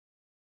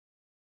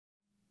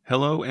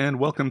Hello and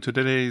welcome to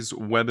today's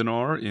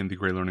webinar in the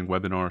GreyLearning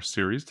webinar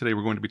series. Today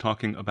we're going to be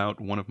talking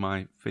about one of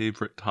my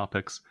favorite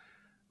topics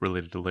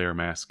related to layer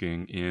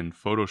masking in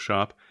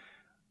Photoshop.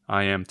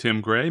 I am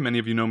Tim Grey. Many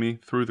of you know me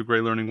through the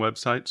GreyLearning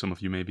website. Some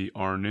of you maybe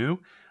are new.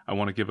 I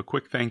want to give a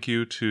quick thank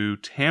you to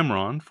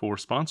Tamron for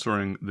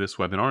sponsoring this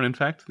webinar, and in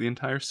fact, the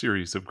entire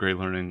series of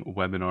GreyLearning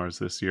webinars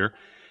this year.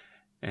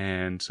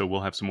 And so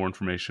we'll have some more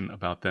information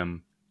about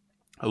them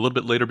a little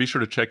bit later. Be sure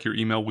to check your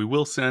email. We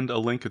will send a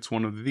link. It's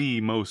one of the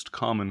most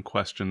common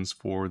questions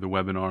for the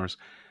webinars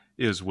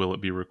is, will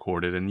it be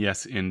recorded? And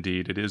yes,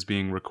 indeed, it is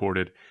being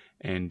recorded,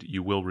 and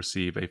you will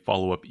receive a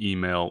follow-up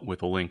email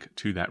with a link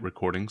to that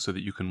recording so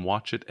that you can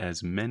watch it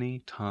as many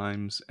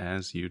times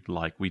as you'd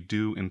like. We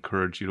do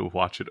encourage you to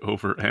watch it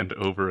over and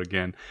over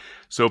again.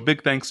 So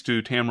big thanks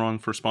to Tamron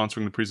for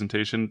sponsoring the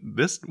presentation.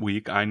 This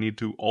week, I need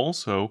to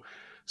also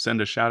send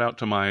a shout out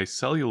to my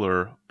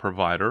cellular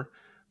provider,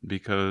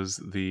 because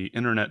the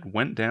internet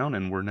went down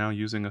and we're now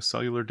using a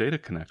cellular data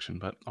connection,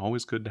 but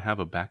always good to have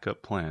a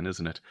backup plan,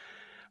 isn't it?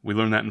 We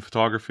learned that in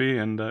photography,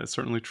 and it's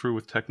certainly true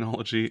with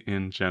technology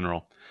in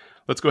general.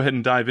 Let's go ahead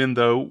and dive in,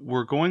 though.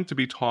 We're going to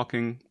be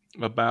talking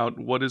about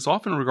what is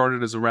often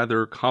regarded as a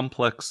rather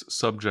complex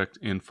subject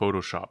in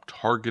Photoshop: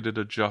 targeted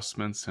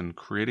adjustments and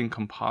creating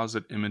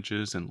composite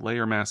images and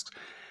layer masks.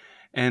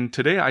 And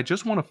today I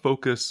just want to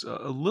focus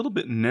a little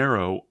bit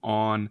narrow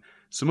on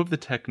some of the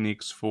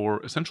techniques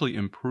for essentially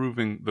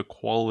improving the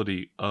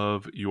quality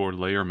of your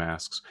layer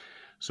masks.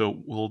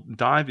 So we'll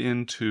dive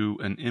into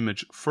an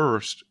image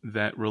first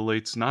that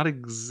relates not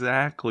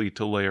exactly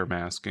to layer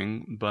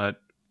masking,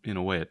 but in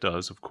a way it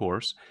does, of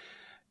course.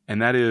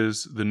 And that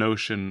is the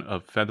notion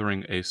of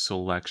feathering a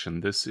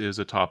selection. This is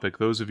a topic,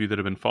 those of you that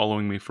have been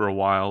following me for a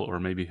while, or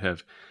maybe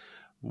have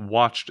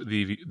watched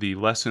the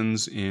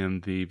lessons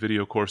in the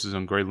video courses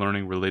on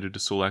GreyLearning related to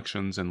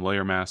selections and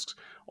layer masks,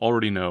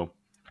 already know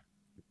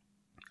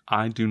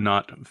I do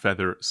not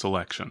feather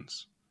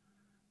selections.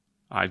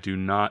 I do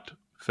not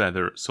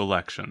feather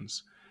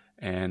selections.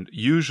 And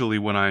usually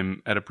when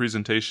I'm at a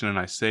presentation and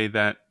I say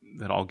that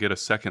I'll get a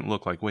second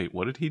look like, wait,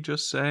 what did he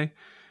just say?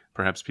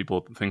 Perhaps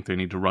people think they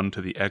need to run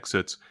to the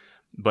exits.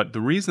 But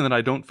the reason that I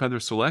don't feather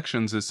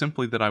selections is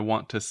simply that I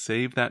want to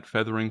save that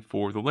feathering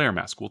for the layer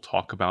mask. We'll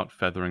talk about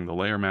feathering the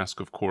layer mask,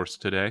 of course,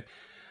 today.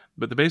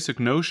 But the basic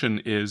notion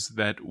is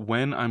that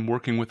when I'm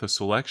working with a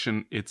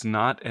selection, it's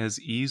not as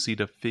easy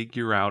to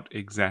figure out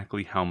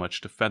exactly how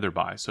much to feather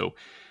by. So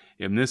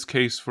in this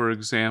case, for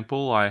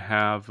example, I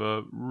have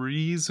a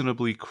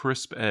reasonably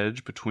crisp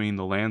edge between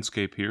the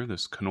landscape here,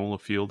 this canola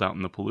field out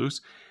in the Palouse,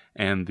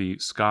 and the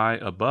sky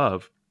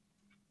above.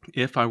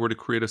 If I were to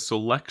create a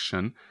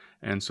selection,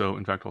 and so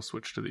in fact I'll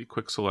switch to the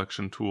quick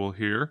selection tool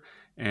here,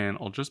 and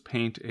I'll just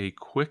paint a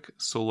quick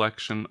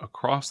selection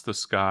across the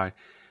sky.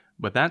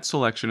 But that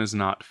selection is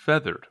not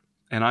feathered,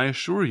 and I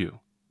assure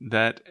you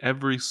that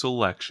every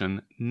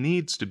selection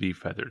needs to be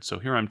feathered. So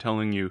here I'm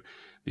telling you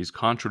these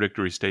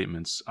contradictory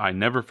statements. I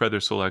never feather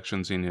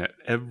selections, and yet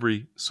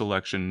every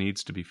selection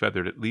needs to be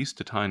feathered at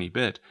least a tiny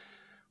bit.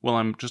 Well,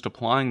 I'm just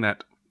applying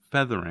that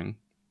feathering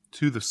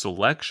to the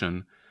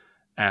selection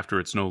after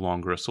it's no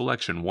longer a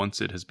selection,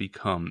 once it has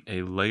become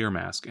a layer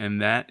mask.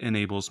 And that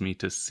enables me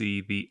to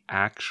see the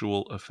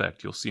actual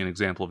effect. You'll see an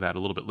example of that a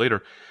little bit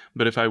later.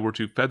 But if I were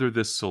to feather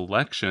this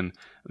selection,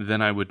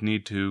 then I would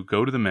need to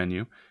go to the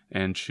menu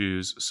and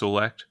choose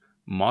Select,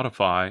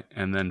 Modify,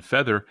 and then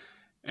Feather.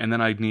 And then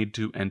I'd need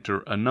to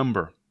enter a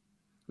number.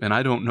 And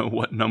I don't know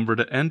what number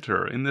to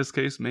enter. In this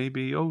case,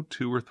 maybe, 2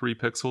 or 3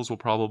 pixels will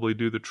probably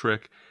do the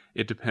trick.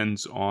 It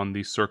depends on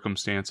the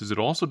circumstances. It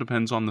also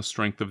depends on the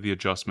strength of the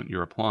adjustment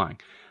you're applying.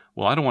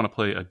 Well, I don't want to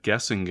play a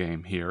guessing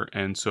game here,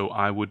 and so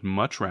I would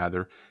much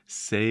rather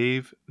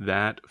save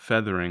that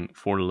feathering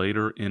for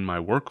later in my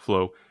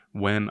workflow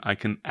when I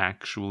can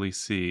actually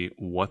see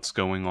what's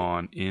going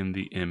on in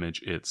the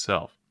image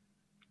itself.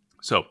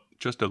 So,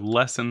 just a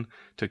lesson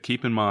to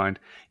keep in mind.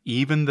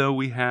 Even though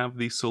we have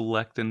the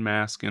select and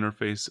mask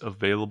interface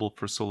available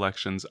for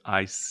selections,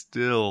 I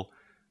still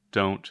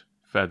don't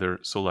feather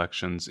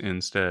selections.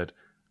 Instead,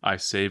 I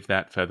save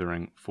that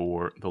feathering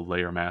for the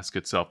layer mask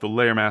itself. The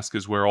layer mask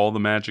is where all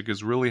the magic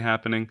is really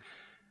happening,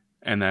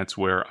 and that's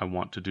where I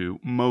want to do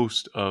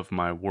most of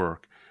my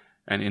work.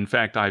 And in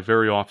fact, I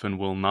very often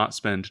will not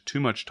spend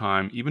too much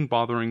time even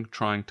bothering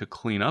trying to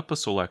clean up a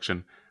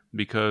selection,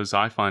 because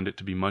I find it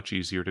to be much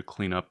easier to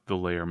clean up the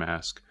layer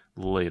mask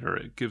later.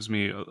 It gives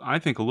me, I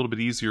think, a little bit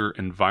easier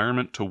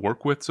environment to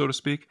work with, so to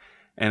speak.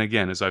 And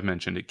again, as I've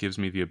mentioned, it gives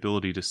me the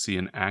ability to see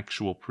an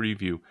actual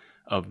preview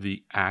of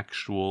the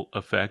actual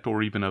effect,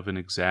 or even of an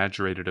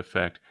exaggerated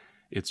effect.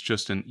 It's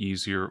just an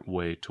easier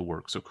way to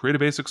work. So create a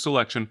basic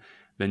selection,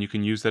 then you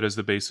can use that as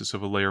the basis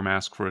of a layer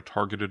mask for a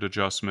targeted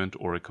adjustment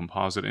or a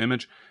composite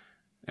image,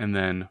 and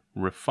then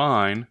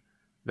refine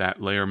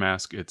that layer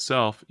mask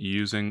itself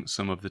using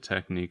some of the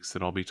techniques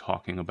that I'll be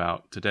talking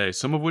about today,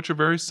 some of which are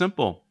very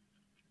simple.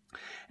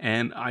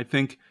 And I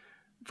think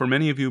for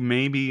many of you,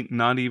 maybe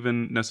not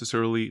even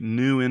necessarily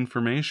new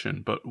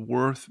information, but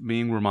worth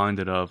being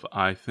reminded of,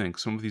 I think.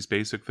 Some of these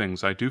basic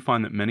things. I do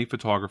find that many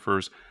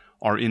photographers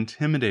are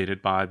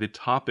intimidated by the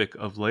topic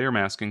of layer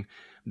masking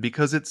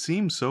because it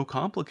seems so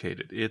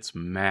complicated. It's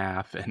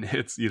math and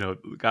it's,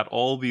 got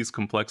all these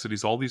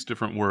complexities, all these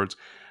different words.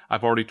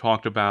 I've already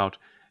talked about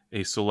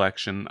a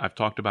selection. I've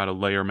talked about a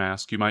layer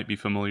mask. You might be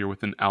familiar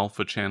with an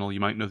alpha channel. You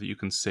might know that you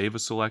can save a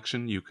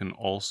selection. You can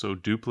also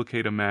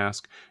duplicate a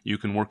mask. You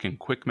can work in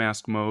quick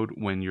mask mode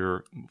when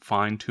you're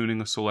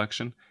fine-tuning a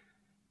selection.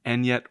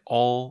 And yet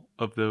all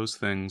of those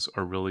things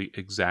are really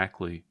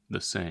exactly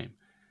the same.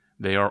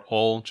 They are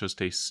all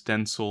just a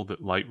stencil that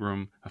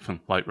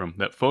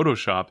that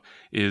Photoshop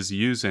is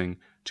using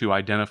to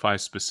identify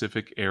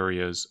specific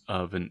areas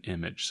of an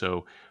image.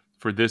 So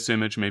for this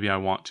image, maybe I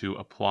want to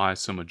apply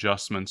some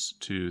adjustments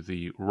to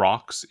the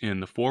rocks in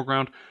the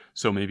foreground.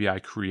 So maybe I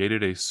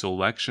created a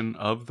selection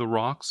of the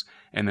rocks,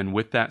 and then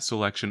with that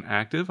selection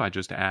active, I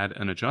just add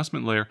an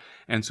adjustment layer.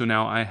 And so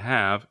now I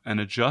have an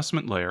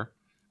adjustment layer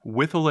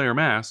with a layer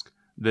mask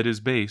that is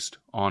based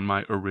on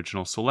my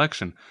original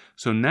selection.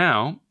 So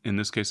now, in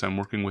this case, I'm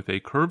working with a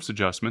curves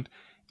adjustment.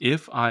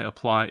 If I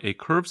apply a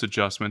curves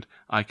adjustment,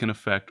 I can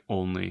affect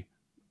only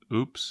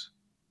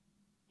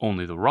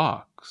the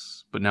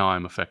rocks. But now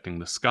I'm affecting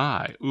the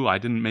sky. I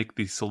didn't make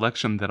the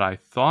selection that I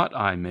thought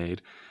I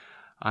made.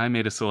 I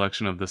made a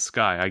selection of the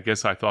sky. I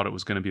guess I thought it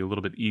was going to be a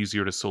little bit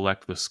easier to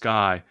select the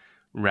sky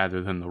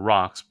rather than the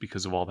rocks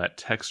because of all that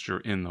texture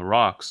in the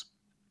rocks.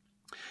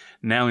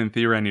 Now, in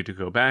theory, I need to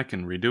go back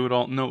and redo it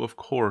all. No, of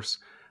course,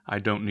 I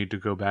don't need to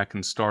go back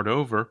and start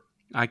over.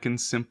 I can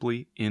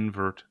simply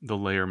invert the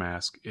layer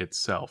mask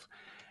itself.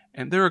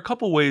 And there are a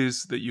couple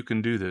ways that you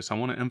can do this. I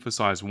want to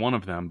emphasize one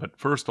of them, but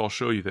first I'll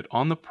show you that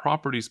on the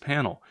Properties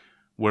panel,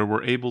 where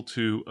we're able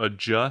to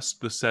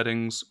adjust the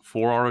settings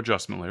for our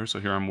adjustment layer,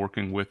 so here I'm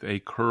working with a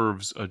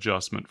curves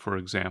adjustment, for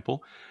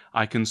example,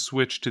 I can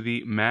switch to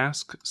the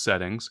mask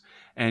settings,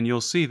 and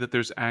you'll see that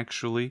there's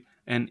actually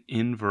an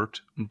invert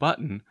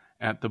button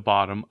at the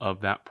bottom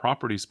of that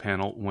Properties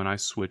panel when I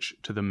switch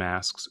to the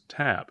Masks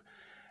tab.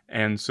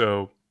 And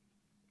so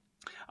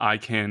I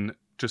can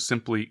just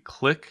simply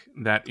click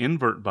that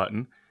invert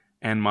button,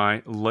 and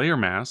my layer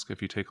mask,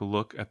 if you take a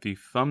look at the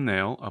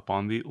thumbnail up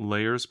on the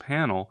Layers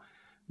panel,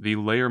 the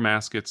layer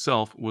mask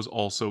itself was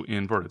also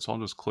inverted. So I'll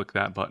just click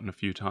that button a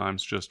few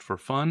times just for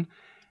fun,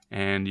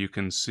 and you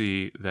can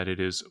see that it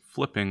is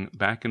flipping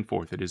back and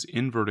forth. It is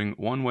inverting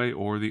one way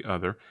or the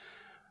other.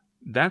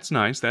 That's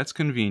nice, that's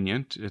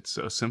convenient. It's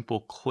a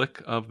simple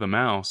click of the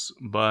mouse,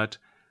 but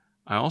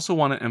I also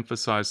want to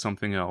emphasize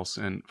something else,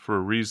 and for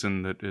a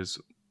reason that is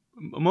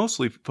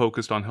mostly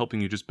focused on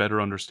helping you just better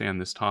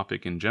understand this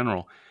topic in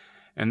general,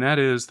 and that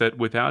is that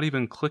without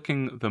even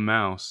clicking the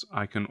mouse,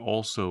 I can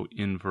also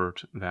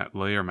invert that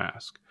layer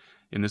mask.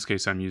 In this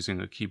case, I'm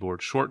using a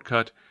keyboard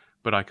shortcut,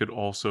 but I could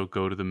also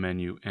go to the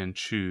menu and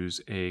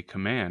choose a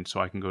command. So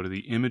I can go to the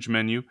Image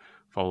menu,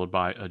 followed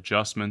by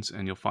Adjustments,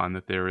 and you'll find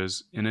that there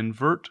is an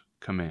Invert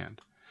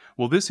command.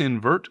 Well, this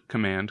Invert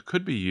command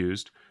could be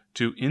used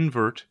to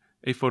invert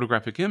a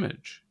photographic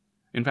image.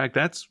 In fact,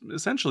 that's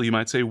essentially, you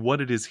might say,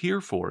 what it is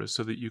here for, is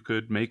so that you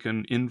could make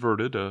an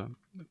inverted, a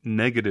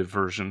negative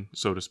version,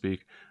 so to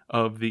speak,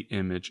 of the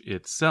image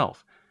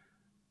itself.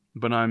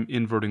 But I'm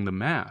inverting the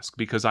mask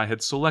because I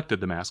had selected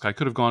the mask. I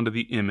could have gone to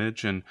the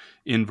image and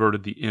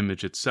inverted the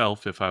image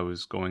itself if I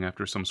was going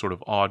after some sort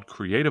of odd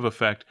creative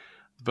effect,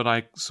 but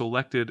I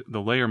selected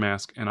the layer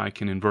mask and I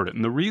can invert it.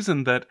 And the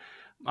reason that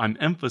I'm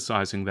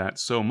emphasizing that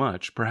so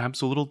much,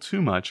 perhaps a little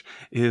too much,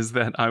 is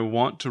that I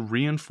want to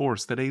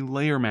reinforce that a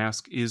layer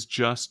mask is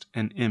just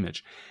an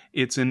image.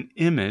 It's an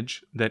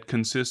image that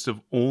consists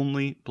of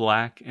only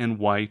black and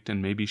white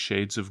and maybe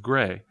shades of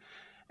gray.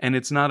 And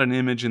it's not an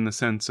image in the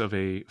sense of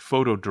a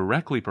photo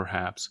directly,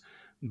 perhaps,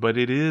 but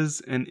it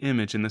is an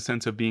image in the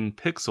sense of being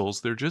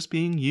pixels. They're just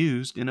being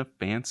used in a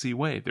fancy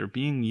way. They're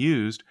being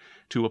used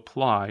to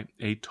apply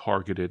a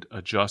targeted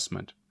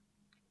adjustment.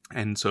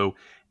 And so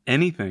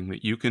anything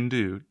that you can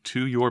do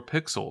to your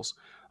pixels,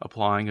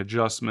 applying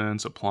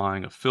adjustments,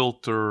 applying a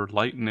filter,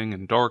 lightening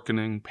and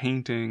darkening,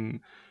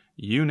 painting,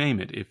 you name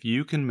it. If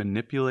you can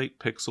manipulate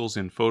pixels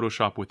in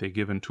Photoshop with a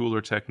given tool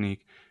or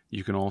technique,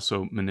 you can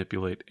also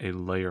manipulate a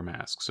layer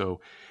mask. So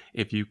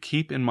if you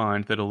keep in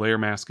mind that a layer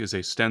mask is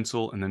a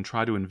stencil and then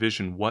try to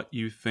envision what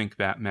you think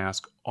that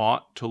mask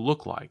ought to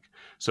look like.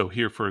 So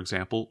here, for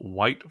example,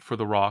 white for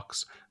the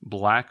rocks,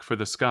 black for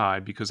the sky,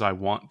 because I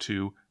want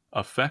to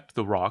affect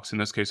the rocks. In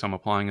this case, I'm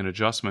applying an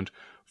adjustment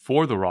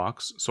for the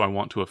rocks, so I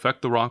want to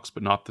affect the rocks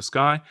but not the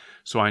sky.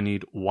 So I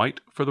need white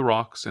for the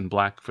rocks and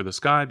black for the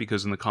sky,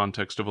 because in the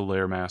context of a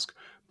layer mask,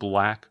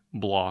 black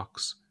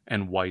blocks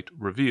and white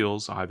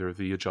reveals either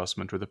the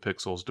adjustment or the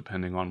pixels,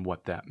 depending on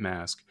what that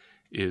mask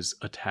is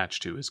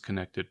attached to, is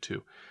connected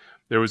to.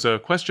 There was a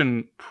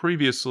question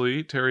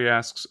previously, Terry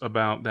asks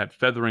about that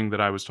feathering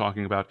that I was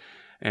talking about.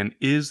 And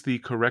is the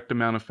correct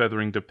amount of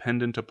feathering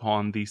dependent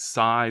upon the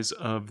size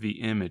of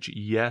the image?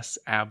 Yes,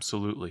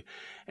 absolutely.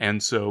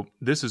 And so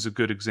this is a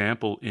good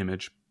example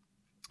image.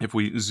 If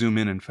we zoom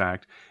in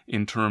fact,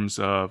 in terms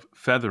of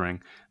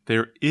feathering,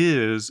 there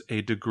is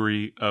a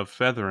degree of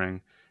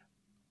feathering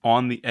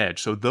on the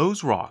edge. So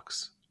those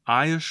rocks,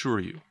 I assure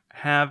you,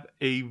 have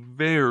a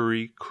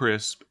very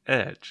crisp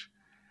edge.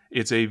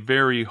 It's a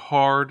very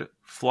hard,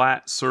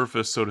 flat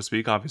surface, so to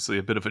speak, obviously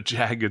a bit of a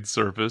jagged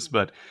surface,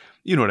 but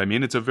you know what I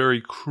mean. It's a very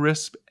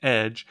crisp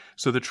edge,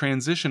 so the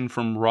transition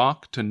from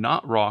rock to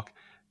not rock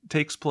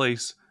takes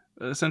place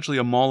essentially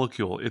a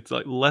molecule. It's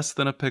like less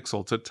than a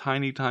pixel. It's a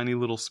tiny, tiny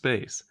little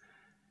space.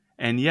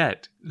 And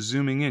yet,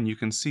 zooming in, you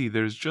can see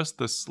there's just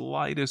the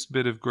slightest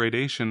bit of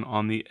gradation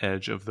on the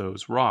edge of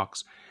those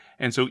rocks.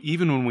 And so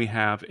even when we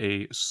have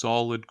a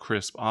solid,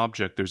 crisp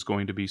object, there's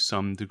going to be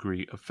some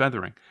degree of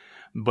feathering.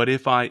 But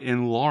if I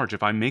enlarge,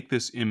 if I make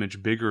this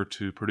image bigger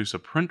to produce a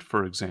print,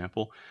 for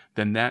example,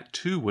 then that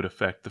too would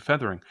affect the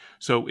feathering.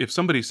 So if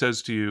somebody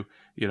says to you,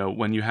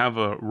 when you have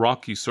a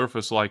rocky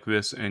surface like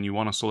this and you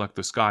want to select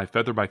the sky,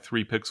 feather by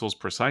 3 pixels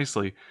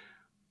precisely,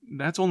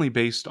 that's only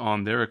based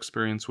on their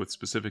experience with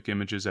specific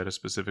images at a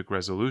specific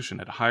resolution.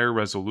 At higher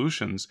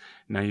resolutions,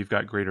 now you've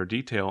got greater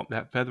detail,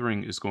 that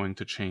feathering is going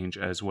to change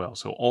as well.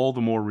 So all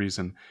the more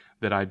reason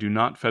that I do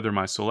not feather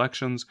my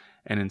selections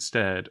and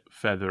instead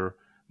feather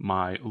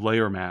my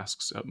layer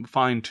masks,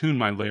 fine-tune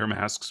my layer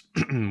masks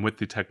with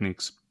the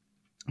techniques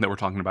that we're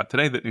talking about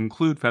today that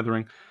include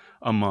feathering,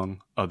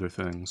 among other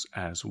things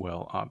as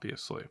well,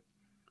 obviously.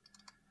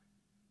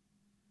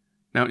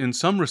 Now, in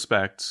some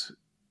respects,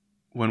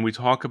 when we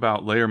talk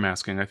about layer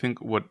masking, I think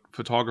what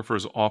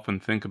photographers often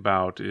think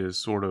about is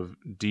sort of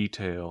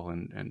detail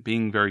and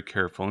being very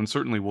careful, and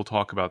certainly we'll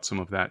talk about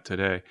some of that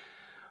today.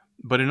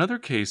 But in other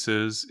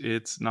cases,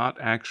 it's not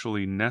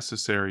actually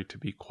necessary to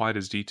be quite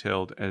as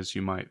detailed as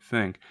you might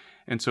think.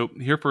 And so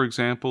here, for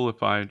example,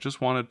 if I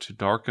just wanted to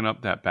darken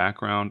up that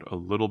background a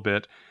little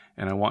bit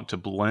and I want to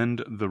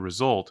blend the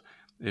result,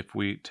 if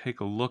we take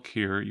a look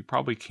here, you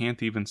probably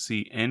can't even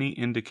see any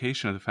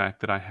indication of the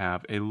fact that I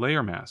have a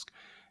layer mask.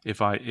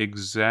 If I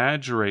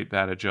exaggerate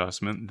that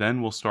adjustment,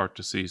 then we'll start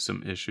to see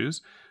some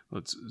issues.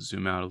 Let's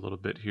zoom out a little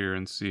bit here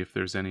and see if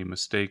there's any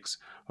mistakes.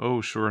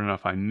 Oh, sure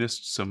enough, I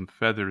missed some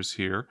feathers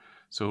here.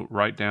 So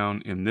right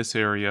down in this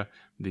area,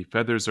 the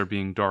feathers are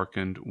being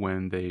darkened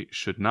when they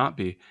should not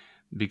be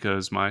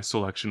because my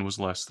selection was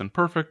less than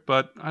perfect,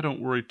 but I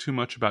don't worry too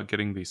much about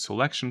getting the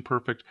selection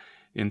perfect.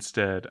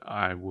 Instead,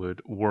 I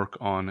would work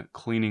on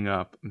cleaning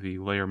up the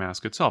layer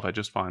mask itself. I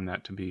just find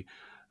that to be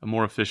a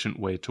more efficient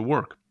way to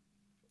work.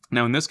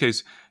 Now in this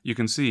case, you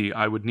can see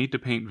I would need to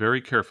paint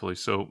very carefully.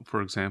 So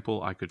for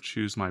example, I could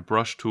choose my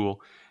brush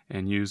tool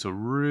and use a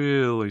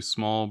really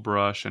small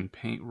brush and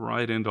paint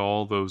right into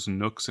all those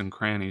nooks and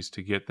crannies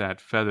to get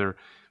that feather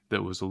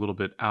that was a little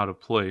bit out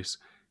of place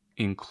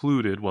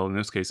included, well in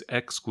this case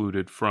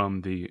excluded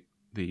from the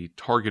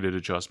targeted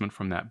adjustment,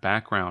 from that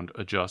background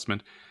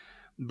adjustment.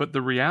 But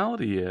the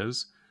reality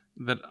is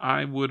that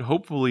I would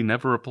hopefully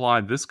never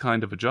apply this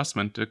kind of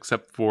adjustment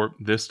except for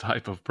this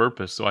type of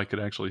purpose, so I could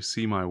actually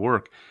see my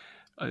work.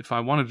 If I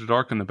wanted to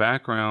darken the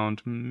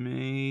background,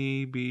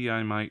 maybe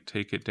I might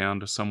take it down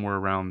to somewhere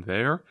around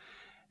there.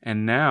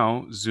 And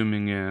now,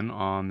 zooming in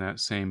on that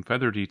same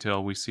feather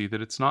detail, we see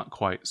that it's not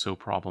quite so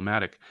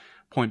problematic.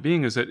 Point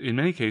being is that in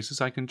many cases,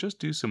 I can just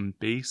do some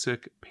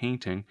basic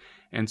painting.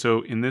 And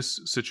so in this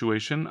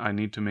situation, I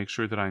need to make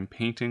sure that I'm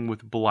painting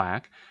with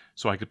black.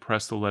 So I could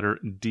press the letter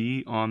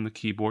D on the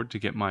keyboard to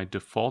get my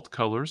default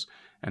colors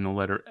and the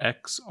letter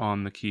X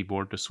on the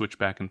keyboard to switch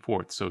back and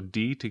forth. So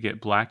D to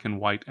get black and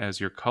white as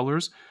your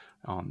colors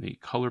on the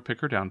color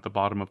picker down at the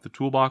bottom of the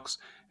toolbox,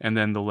 and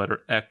then the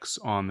letter X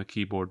on the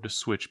keyboard to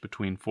switch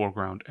between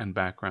foreground and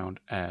background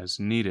as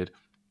needed.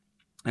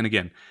 And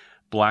again,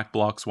 black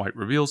blocks, white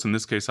reveals. In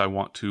this case, I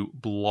want to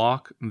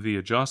block the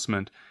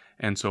adjustment,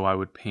 and so I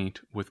would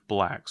paint with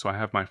black. So I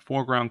have my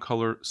foreground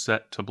color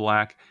set to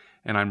black,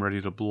 and I'm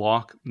ready to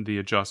block the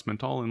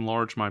adjustment. I'll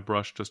enlarge my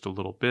brush just a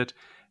little bit,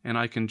 and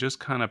I can just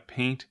kind of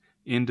paint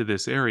into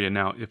this area.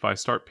 Now, if I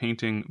start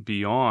painting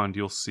beyond,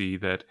 you'll see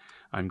that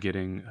I'm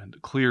getting a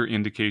clear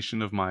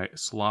indication of my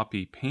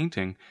sloppy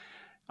painting.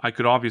 I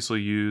could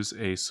obviously use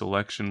a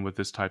selection with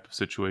this type of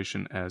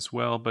situation as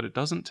well, but it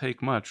doesn't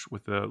take much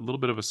with a little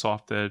bit of a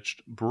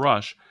soft-edged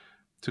brush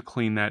to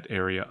clean that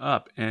area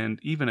up. And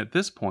even at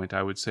this point,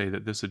 I would say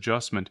that this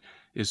adjustment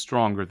is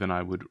stronger than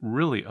I would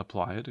really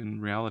apply it.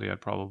 In reality,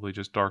 I'd probably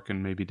just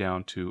darken maybe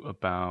down to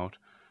about,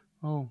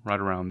 right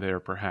around there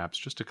perhaps,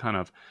 just to kind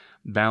of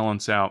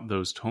balance out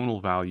those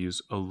tonal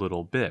values a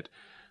little bit.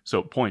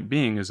 So point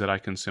being is that I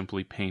can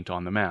simply paint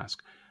on the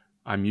mask.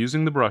 I'm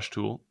using the brush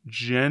tool.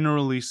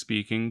 Generally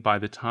speaking, by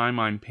the time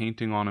I'm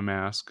painting on a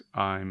mask,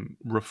 I'm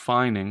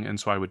refining, and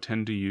so I would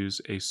tend to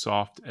use a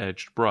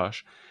soft-edged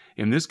brush.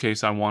 In this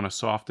case, I want a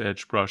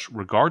soft-edged brush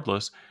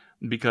regardless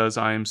because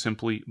I am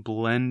simply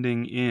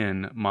blending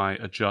in my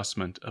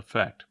adjustment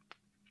effect.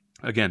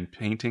 Again,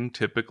 painting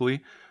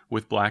typically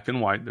with black and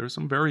white. There's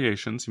some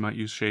variations. You might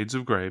use shades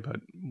of gray,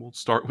 but we'll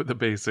start with the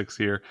basics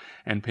here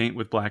and paint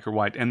with black or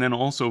white. And then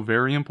also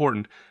very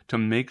important to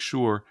make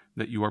sure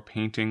that you are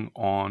painting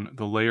on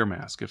the layer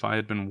mask. If I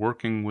had been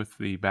working with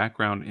the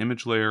background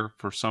image layer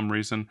for some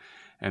reason,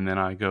 and then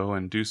I go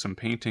and do some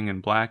painting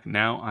in black,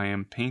 now I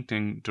am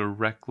painting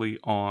directly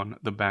on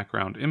the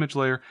background image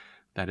layer.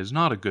 That is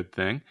not a good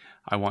thing.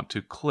 I want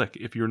to click.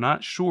 If you're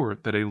not sure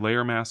that a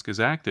layer mask is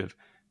active,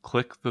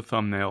 click the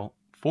thumbnail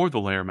for the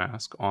layer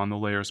mask on the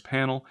layers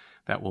panel.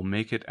 That will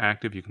make it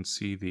active. You can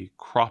see the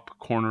crop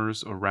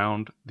corners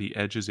around the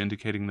edges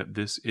indicating that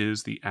this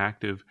is the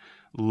active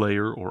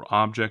layer or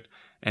object.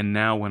 And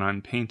now when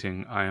I'm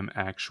painting, I am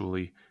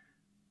actually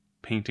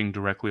painting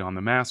directly on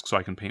the mask, so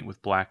I can paint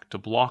with black to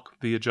block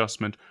the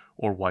adjustment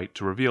or white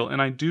to reveal. And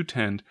I do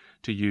tend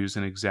to use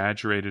an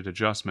exaggerated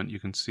adjustment. You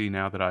can see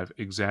now that I've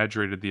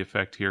exaggerated the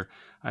effect here.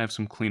 I have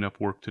some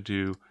cleanup work to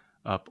do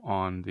up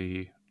on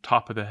the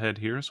top of the head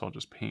here, so I'll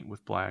just paint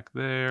with black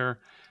there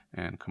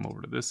and come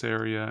over to this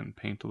area and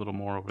paint a little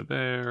more over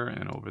there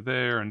and over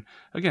there. And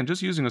again,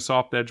 just using a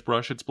soft edge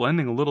brush, it's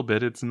blending a little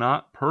bit. It's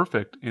not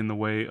perfect in the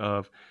way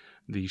of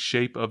the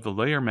shape of the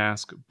layer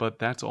mask, but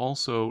that's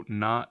also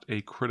not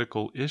a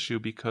critical issue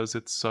because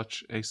it's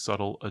such a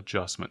subtle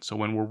adjustment. So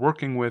when we're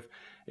working with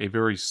a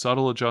very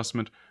subtle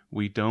adjustment,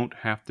 we don't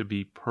have to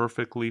be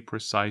perfectly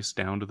precise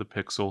down to the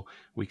pixel.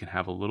 We can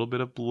have a little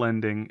bit of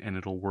blending and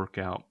it'll work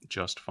out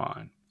just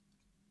fine.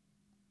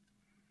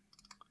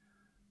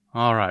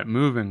 All right,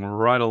 moving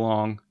right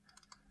along.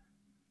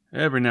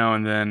 Every now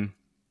and then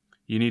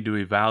you need to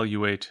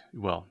evaluate,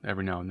 well,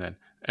 every now and then,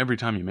 every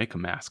time you make a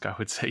mask, I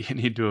would say you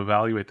need to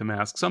evaluate the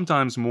mask,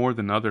 sometimes more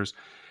than others.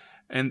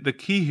 And the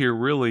key here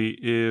really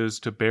is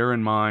to bear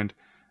in mind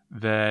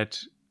that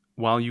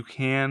while you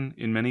can,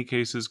 in many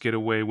cases, get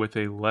away with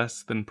a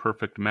less than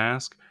perfect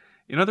mask,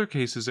 in other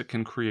cases it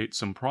can create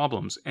some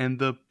problems. And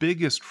the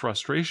biggest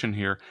frustration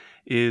here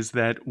is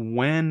that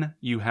when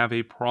you have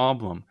a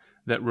problem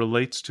that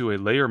relates to a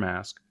layer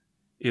mask,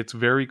 it's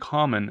very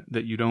common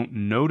that you don't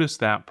notice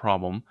that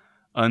problem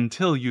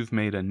until you've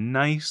made a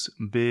nice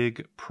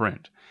big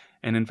print.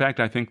 And in fact,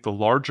 I think the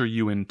larger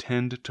you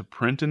intend to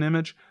print an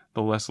image,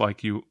 the less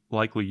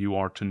likely you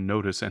are to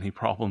notice any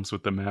problems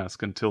with the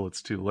mask until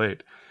it's too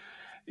late.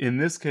 In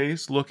this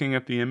case, looking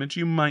at the image,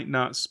 you might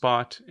not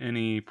spot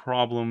any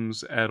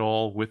problems at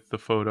all with the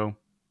photo.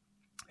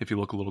 If you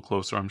look a little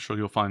closer, I'm sure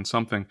you'll find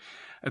something.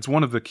 It's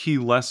one of the key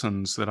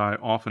lessons that I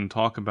often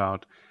talk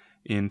about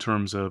in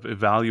terms of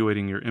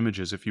evaluating your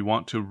images. If you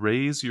want to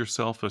raise your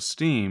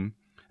self-esteem,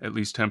 at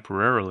least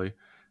temporarily,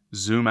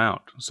 zoom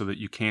out so that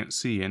you can't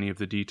see any of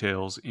the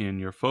details in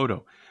your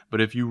photo. But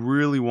if you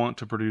really want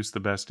to produce the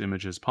best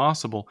images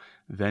possible,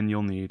 then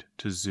you'll need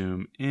to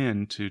zoom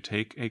in to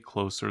take a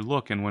closer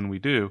look. And when we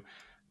do,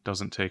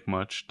 doesn't take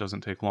much,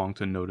 doesn't take long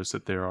to notice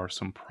that there are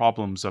some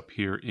problems up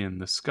here in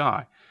the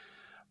sky.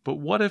 But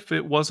what if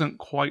it wasn't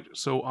quite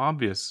so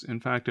obvious? In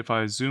fact, if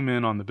I zoom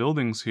in on the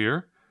buildings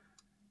here,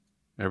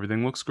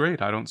 everything looks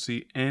great. I don't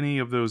see any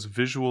of those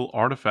visual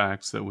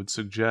artifacts that would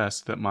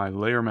suggest that my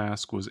layer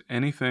mask was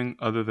anything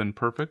other than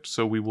perfect,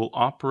 so we will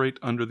operate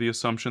under the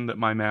assumption that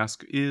my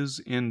mask is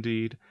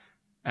indeed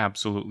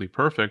absolutely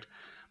perfect.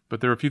 But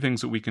there are a few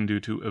things that we can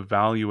do to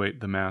evaluate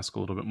the mask a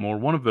little bit more.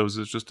 One of those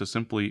is just to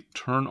simply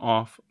turn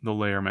off the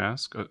layer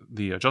mask,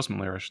 the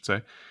adjustment layer I should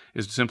say,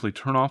 is to simply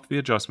turn off the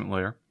adjustment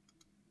layer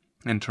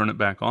and turn it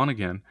back on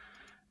again.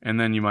 And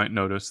then you might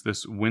notice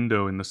this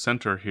window in the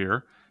center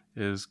here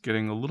is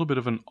getting a little bit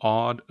of an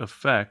odd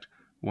effect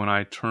when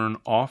I turn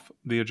off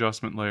the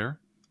adjustment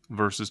layer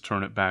versus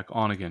turn it back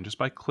on again, just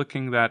by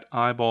clicking that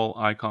eyeball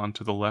icon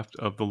to the left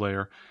of the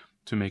layer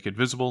to make it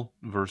visible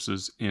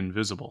versus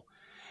invisible.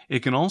 It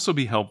can also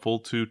be helpful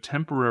to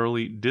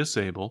temporarily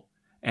disable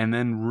and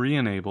then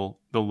re-enable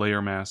the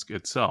layer mask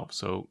itself.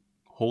 So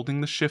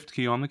holding the Shift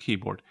key on the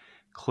keyboard,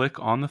 click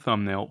on the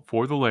thumbnail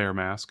for the layer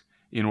mask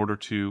in order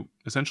to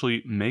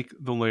essentially make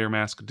the layer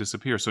mask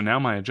disappear. So now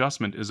my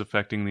adjustment is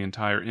affecting the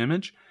entire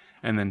image,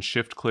 and then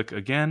Shift click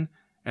again,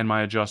 and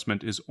my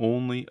adjustment is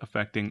only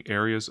affecting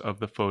areas of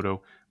the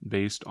photo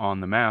based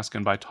on the mask.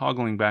 And by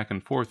toggling back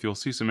and forth, you'll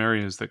see some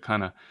areas that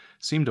kind of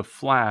seem to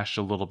flash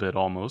a little bit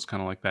almost, kind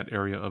of like that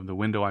area of the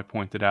window I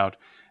pointed out,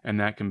 and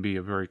that can be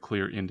a very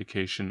clear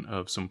indication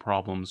of some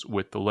problems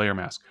with the layer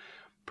mask.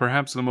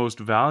 Perhaps the most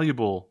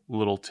valuable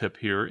little tip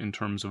here in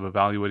terms of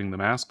evaluating the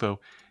mask, though,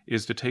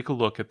 is to take a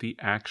look at the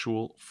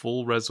actual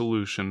full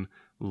resolution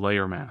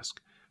layer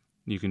mask.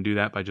 You can do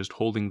that by just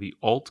holding the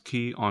Alt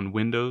key on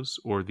Windows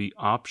or the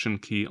Option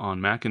key on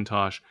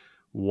Macintosh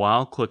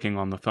while clicking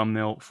on the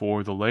thumbnail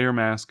for the layer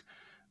mask.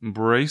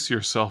 Brace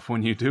yourself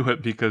when you do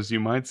it, because you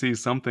might see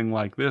something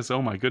like this.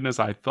 Oh my goodness,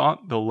 I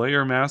thought the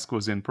layer mask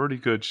was in pretty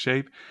good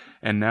shape,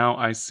 and now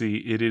I see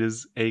it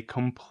is a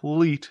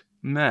complete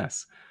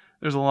mess.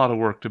 There's a lot of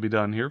work to be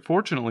done here.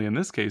 Fortunately, in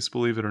this case,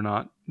 believe it or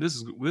not,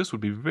 this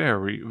would be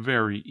very,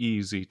 very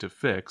easy to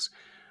fix.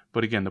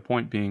 But again, the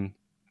point being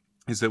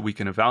is that we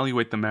can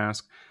evaluate the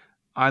mask.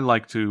 I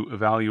like to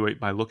evaluate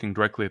by looking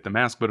directly at the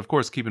mask, but of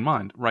course, keep in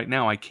mind, right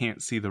now I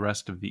can't see the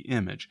rest of the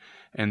image.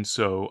 And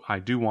so I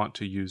do want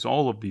to use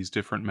all of these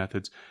different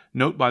methods.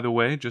 Note, by the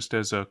way, just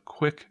as a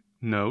quick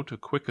note, a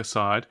quick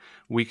aside,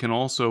 we can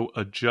also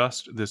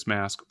adjust this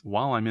mask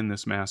while I'm in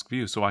this mask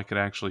view. So I could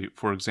actually,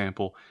 for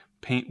example,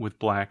 paint with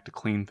black to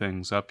clean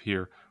things up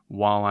here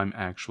while I'm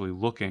actually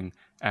looking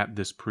at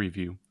this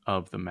preview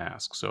of the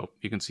mask. So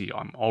you can see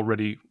I'm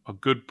already a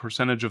good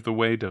percentage of the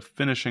way to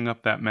finishing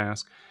up that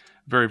mask.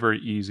 Very, very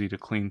easy to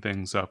clean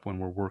things up when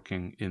we're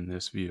working in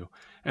this view.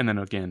 And then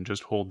again,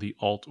 just hold the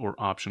Alt or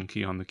Option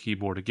key on the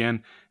keyboard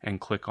again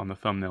and click on the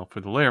thumbnail for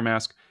the layer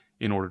mask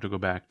in order to go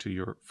back to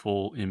your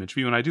full image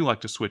view. And I do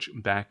like to switch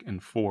back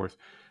and forth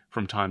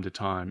from time to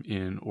time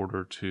in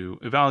order to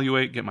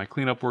evaluate, get my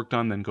cleanup work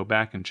done, then go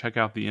back and check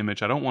out the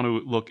image. I don't want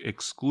to look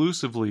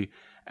exclusively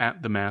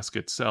at the mask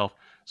itself.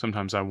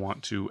 Sometimes I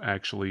want to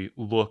actually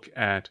look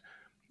at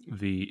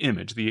the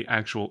image, the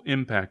actual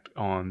impact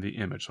on the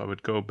image. So I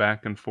would go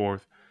back and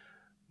forth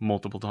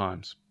multiple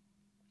times.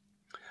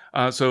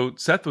 So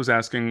Seth was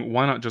asking,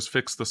 why not just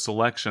fix the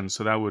selection?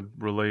 So that would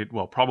relate,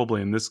 well,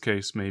 probably in this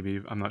case,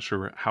 maybe, I'm not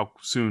sure how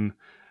soon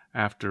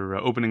after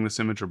opening this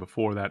image or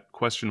before that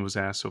question was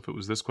asked, so if it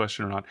was this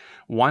question or not.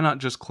 Why not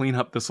just clean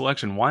up the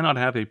selection? Why not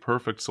have a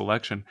perfect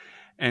selection?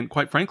 And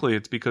quite frankly,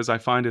 it's because I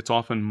find it's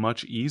often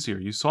much easier.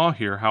 You saw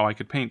here how I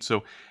could paint.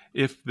 So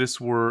if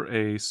this were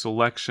a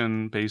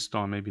selection based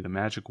on maybe the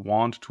magic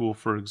wand tool,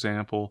 for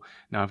example,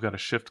 now I've got to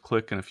shift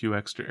click in a few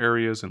extra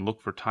areas and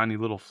look for tiny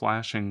little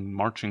flashing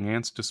marching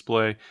ants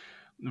display,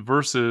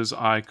 versus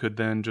I could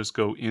then just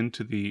go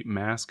into the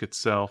mask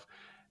itself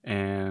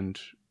and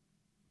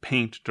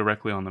paint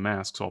directly on the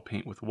mask. So I'll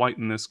paint with white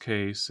in this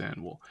case,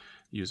 and we'll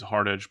use a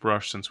hard edge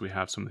brush since we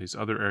have some of these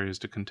other areas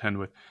to contend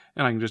with,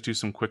 and I can just do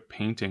some quick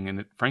painting.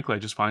 And frankly, I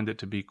just find it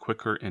to be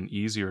quicker and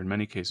easier in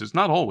many cases.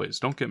 Not always,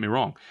 don't get me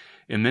wrong.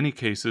 In many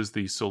cases,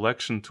 the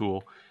selection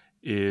tool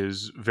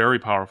is very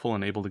powerful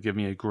and able to give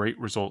me a great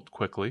result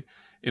quickly.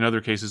 In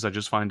other cases, I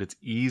just find it's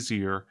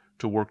easier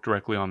to work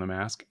directly on the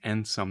mask,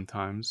 and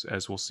sometimes,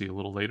 as we'll see a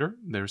little later,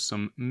 there's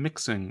some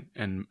mixing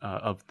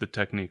of the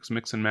techniques,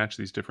 mix and match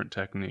these different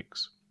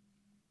techniques.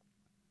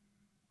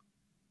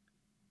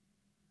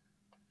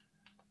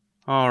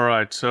 All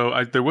right,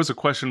 so there was a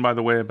question, by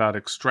the way, about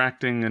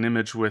extracting an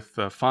image with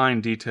fine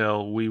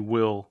detail. We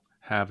will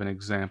have an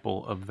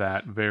example of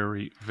that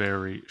very,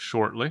 very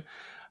shortly.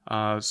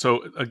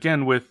 So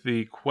again, with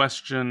the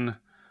question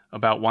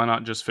about why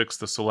not just fix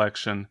the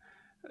selection,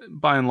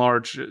 by and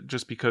large,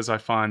 just because I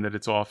find that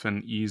it's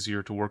often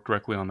easier to work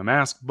directly on the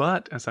mask,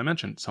 but as I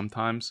mentioned,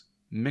 sometimes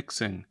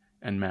mixing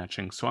and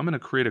matching. So I'm going to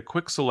create a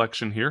quick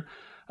selection here.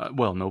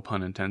 Well, no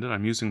pun intended.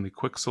 I'm using the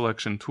quick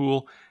selection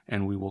tool,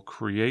 and we will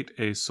create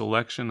a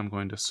selection. I'm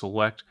going to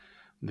select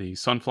the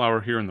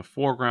sunflower here in the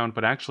foreground,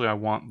 but actually I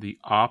want the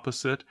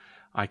opposite.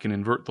 I can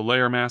invert the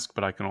layer mask,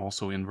 but I can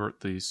also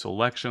invert the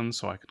selection.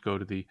 So I could go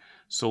to the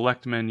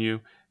select menu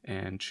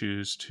and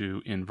choose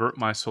to invert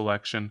my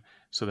selection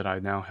so that I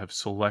now have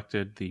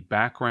selected the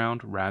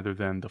background rather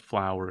than the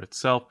flower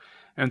itself.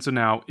 And so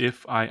now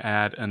if I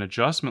add an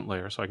adjustment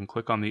layer, so I can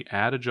click on the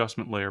Add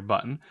Adjustment Layer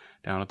button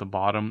down at the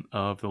bottom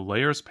of the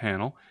Layers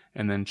panel,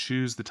 and then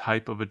choose the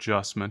type of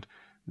adjustment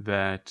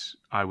that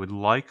I would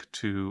like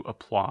to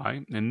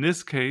apply. In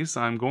this case,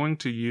 I'm going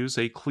to use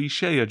a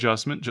cliche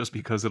adjustment just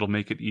because it'll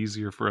make it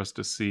easier for us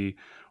to see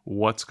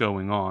what's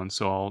going on.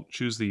 So I'll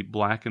choose the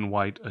black and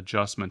white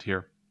adjustment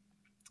here.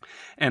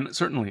 And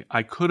certainly,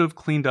 I could have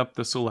cleaned up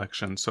the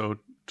selection. So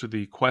to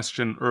the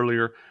question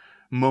earlier,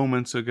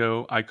 moments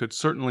ago, I could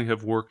certainly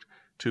have worked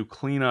to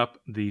clean up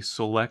the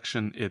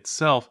selection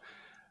itself.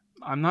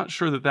 I'm not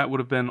sure that that would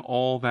have been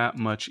all that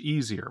much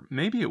easier.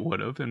 Maybe it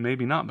would have, and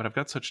maybe not, but I've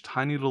got such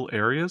tiny little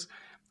areas,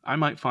 I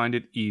might find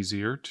it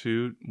easier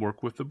to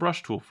work with the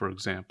brush tool, for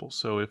example.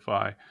 So if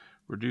I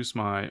reduce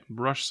my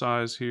brush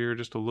size here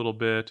just a little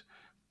bit,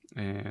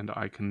 and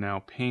I can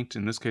now paint,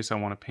 in this case I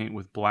want to paint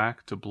with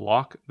black to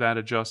block that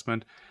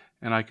adjustment,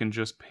 and I can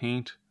just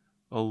paint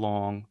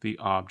along the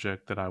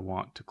object that I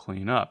want to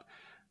clean up.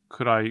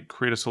 Could I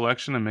create a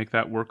selection and make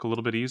that work a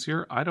little bit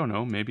easier? I don't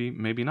know, maybe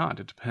not.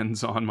 It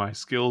depends on my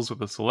skills with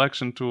the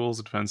selection tools,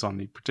 it depends on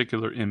the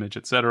particular image,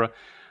 etc.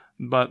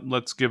 But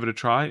let's give it a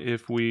try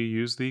if we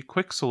use the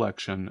quick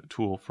selection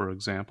tool, for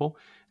example,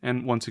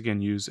 and once again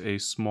use a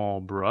small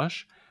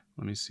brush.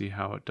 Let me see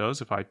how it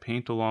does. If I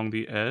paint along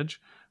the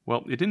edge,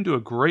 well, it didn't do a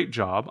great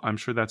job. I'm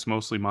sure that's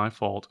mostly my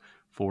fault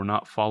for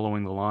not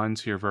following the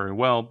lines here very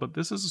well, but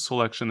this is a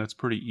selection that's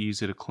pretty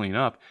easy to clean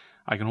up.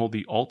 I can hold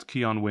the Alt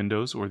key on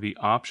Windows or the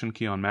Option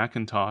key on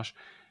Macintosh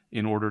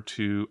in order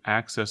to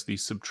access the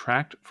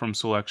Subtract from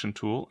Selection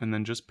tool, and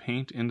then just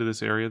paint into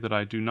this area that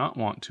I do not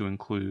want to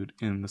include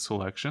in the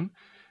selection.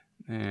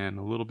 And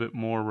a little bit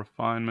more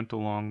refinement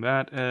along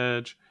that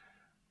edge,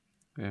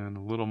 and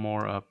a little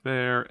more up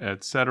there,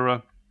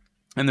 etc.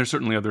 And there's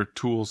certainly other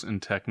tools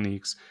and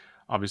techniques.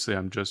 Obviously,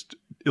 I'm just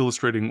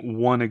illustrating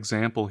one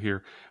example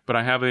here, but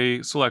I have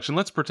a selection.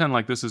 Let's pretend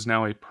like this is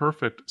now a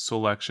perfect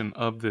selection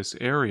of this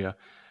area.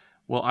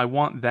 Well, I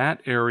want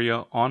that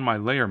area on my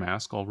layer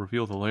mask. I'll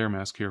reveal the layer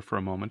mask here for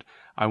a moment.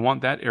 I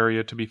want that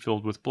area to be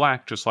filled with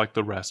black, just like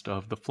the rest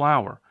of the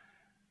flower.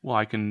 Well,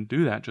 I can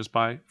do that just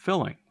by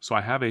filling. So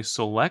I have a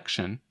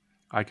selection.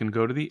 I can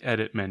go to the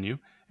Edit menu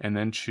and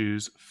then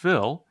choose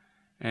Fill.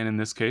 And in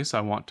this case, I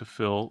want to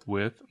fill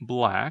with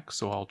black.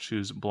 So I'll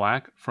choose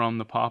black from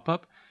the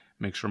pop-up.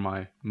 Make sure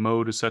my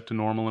mode is set to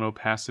normal and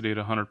opacity at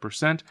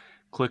 100%.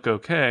 click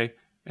OK,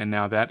 and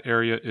now that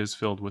area is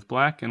filled with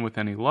black, and with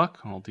any luck,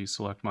 I'll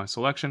deselect my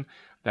selection.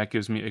 That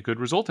gives me a good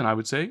result, and I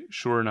would say,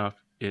 sure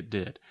enough, it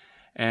did.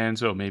 And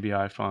so maybe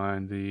I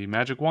find the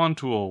magic wand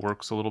tool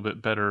works a little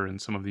bit better in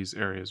some of these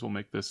areas. We'll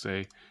make this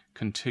a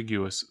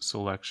contiguous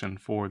selection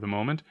for the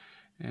moment,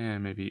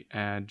 and maybe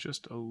add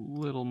just a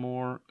little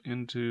more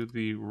into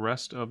the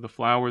rest of the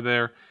flower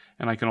there.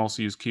 And I can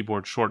also use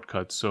keyboard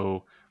shortcuts,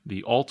 so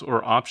the Alt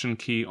or Option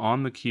key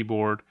on the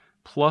keyboard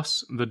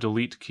plus the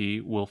Delete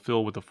key will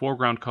fill with the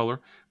foreground color.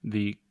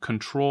 The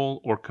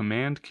Control or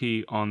Command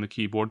key on the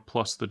keyboard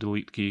plus the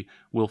Delete key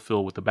will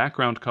fill with the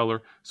background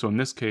color. So in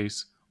this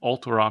case,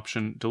 Alt or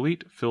Option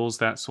Delete fills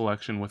that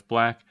selection with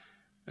black,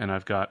 and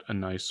I've got a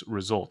nice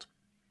result.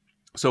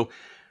 So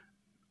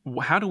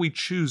how do we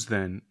choose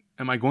then?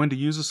 Am I going to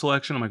use a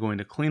selection? Am I going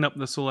to clean up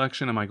the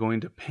selection? Am I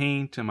going to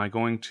paint? Am I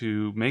going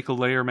to make a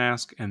layer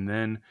mask and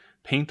then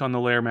paint on the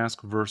layer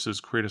mask versus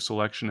create a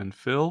selection and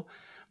fill?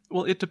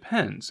 Well, it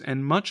depends,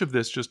 and much of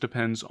this just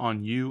depends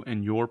on you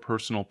and your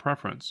personal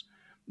preference.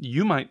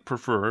 You might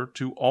prefer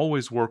to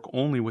always work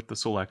only with the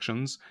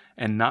selections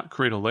and not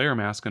create a layer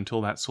mask until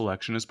that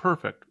selection is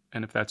perfect.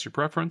 And if that's your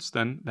preference,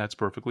 then that's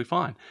perfectly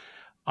fine.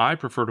 I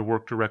prefer to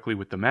work directly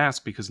with the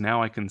mask because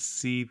now I can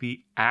see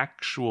the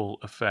actual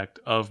effect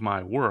of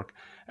my work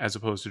as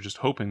opposed to just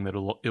hoping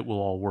that it will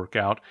all work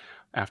out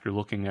after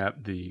looking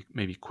at the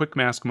maybe quick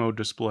mask mode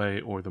display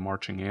or the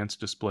marching ants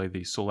display,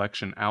 the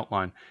selection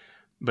outline.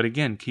 But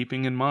again,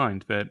 keeping in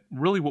mind that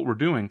really what we're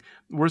doing,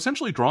 we're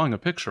essentially drawing a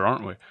picture,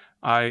 aren't we?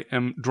 I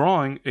am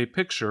drawing a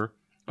picture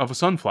of a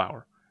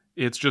sunflower.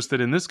 It's just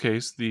that in this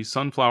case, the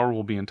sunflower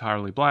will be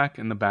entirely black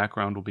and the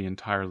background will be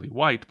entirely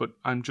white, but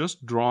I'm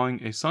just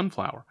drawing a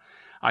sunflower.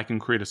 I can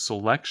create a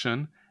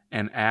selection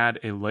and add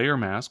a layer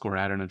mask or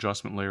add an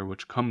adjustment layer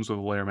which comes with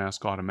a layer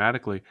mask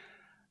automatically.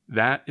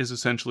 That is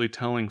essentially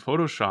telling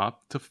Photoshop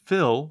to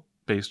fill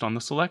based on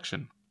the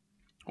selection.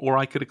 Or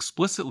I could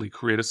explicitly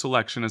create a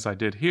selection as I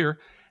did here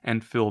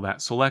and fill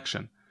that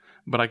selection.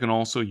 But I can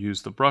also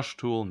use the brush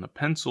tool and the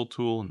pencil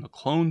tool and the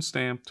clone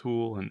stamp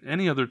tool and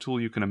any other tool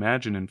you can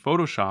imagine in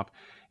Photoshop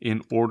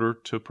in order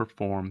to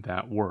perform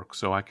that work.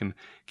 So I can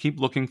keep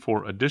looking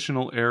for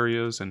additional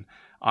areas, and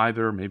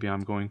either maybe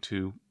I'm going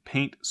to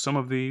paint some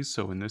of these.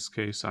 So in this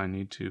case, I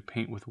need to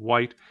paint with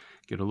white,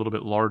 get a little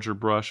bit larger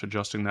brush,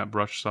 adjusting that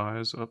brush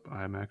size. Oh,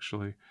 I'm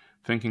actually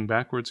thinking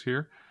backwards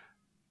here.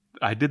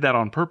 I did that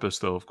on purpose,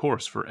 though, of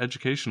course, for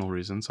educational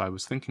reasons. I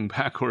was thinking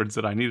backwards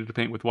that I needed to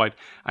paint with white.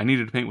 I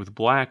needed to paint with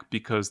black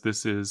because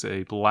this is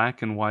a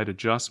black and white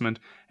adjustment,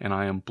 and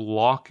I am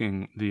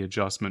blocking the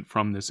adjustment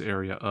from this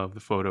area of the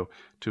photo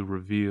to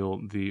reveal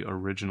the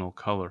original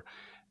color.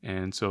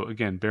 And so,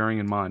 again, bearing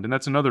in mind, and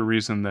that's another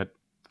reason that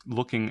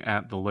looking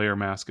at the layer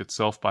mask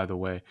itself, by the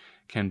way,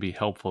 can be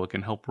helpful. It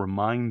can help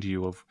remind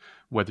you of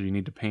whether you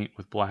need to paint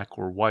with black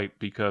or white,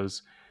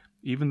 because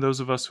even those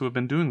of us who have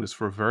been doing this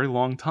for a very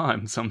long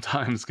time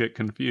sometimes get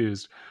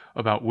confused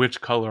about which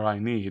color I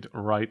need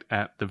right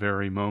at the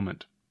very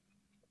moment.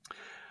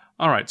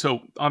 All right,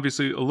 so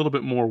obviously a little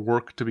bit more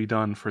work to be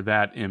done for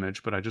that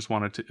image, but I just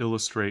wanted to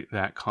illustrate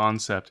that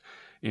concept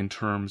in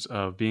terms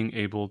of being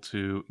able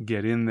to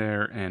get in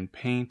there and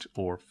paint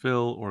or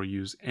fill or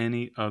use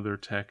any other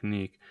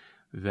technique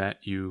that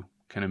you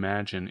can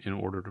imagine in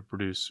order to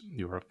produce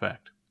your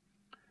effect.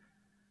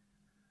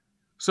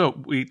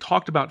 So we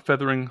talked about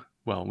feathering.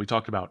 Well, we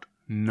talked about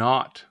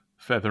not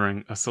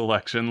feathering a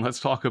selection.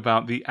 Let's talk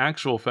about the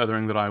actual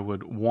feathering that I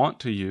would want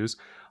to use.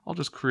 I'll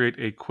just create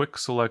a quick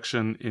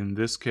selection. In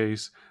this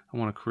case, I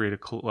want to create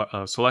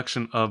a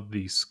selection of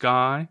the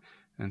sky.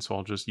 And so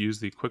I'll just use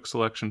the quick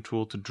selection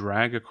tool to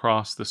drag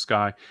across the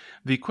sky.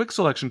 The quick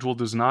selection tool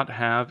does not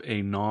have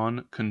a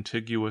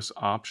non-contiguous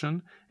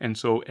option. And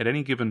so at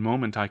any given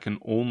moment, I can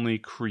only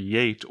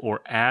create or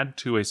add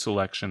to a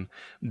selection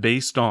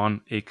based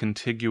on a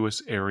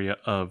contiguous area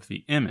of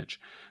the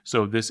image.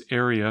 So this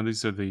area,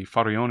 these are the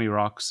Faraglioni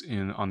rocks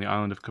on the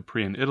island of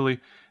Capri in Italy.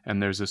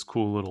 And there's this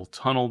cool little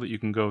tunnel that you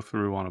can go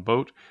through on a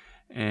boat.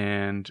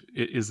 And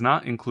it is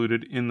not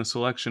included in the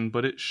selection,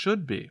 but it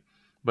should be.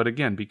 But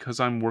again, because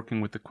I'm working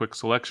with the quick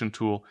selection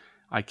tool,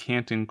 I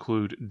can't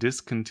include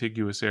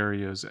discontiguous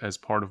areas as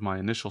part of my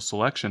initial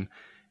selection.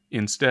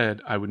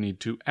 Instead, I would need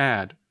to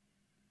add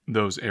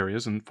those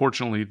areas. And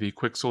fortunately, the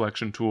quick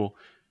selection tool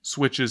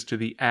switches to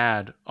the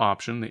add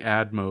option, the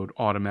add mode,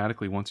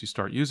 automatically once you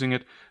start using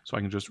it. So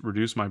I can just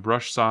reduce my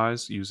brush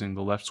size using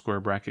the left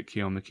square bracket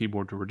key on the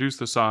keyboard to reduce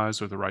the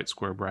size, or the right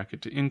square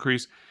bracket to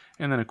increase,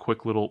 and then a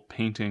quick little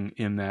painting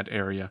in that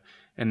area.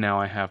 And now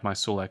I have my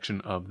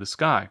selection of the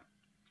sky.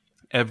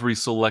 Every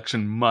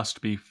selection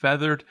must be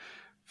feathered,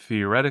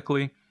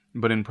 theoretically,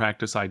 but in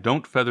practice I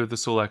don't feather the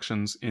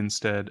selections,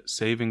 instead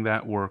saving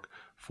that work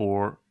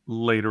for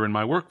later in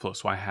my workflow.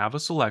 So I have a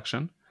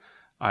selection.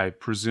 I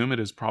presume it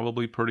is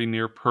probably pretty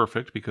near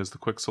perfect because the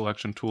quick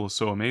selection tool is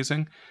so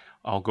amazing.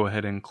 I'll go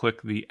ahead and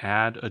click the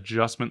Add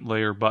Adjustment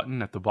Layer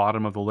button at the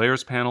bottom of the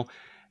Layers panel,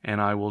 and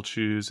I will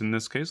choose, in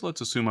this case, let's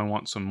assume I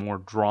want some more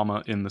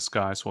drama in the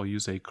sky, so I'll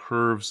use a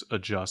Curves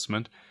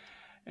adjustment.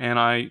 And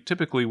I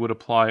typically would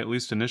apply, at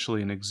least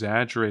initially, an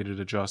exaggerated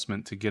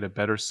adjustment to get a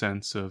better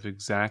sense of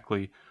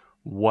exactly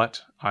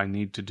what I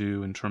need to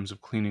do in terms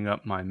of cleaning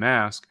up my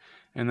mask.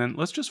 And then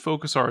let's just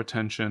focus our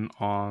attention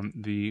on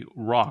the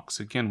rocks.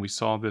 Again, we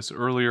saw this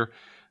earlier,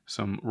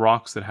 some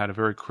rocks that had a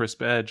very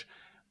crisp edge,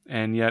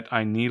 and yet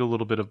I need a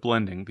little bit of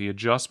blending. The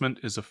adjustment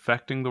is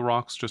affecting the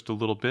rocks just a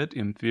little bit.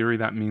 In theory,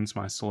 that means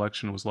my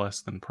selection was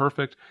less than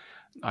perfect.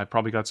 I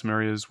probably got some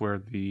areas where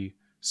the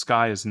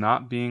sky is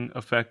not being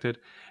affected,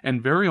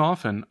 and very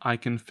often I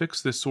can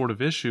fix this sort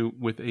of issue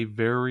with a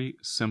very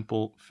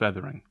simple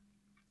feathering.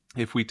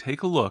 If we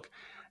take a look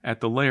at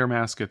the layer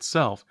mask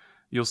itself,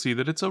 you'll see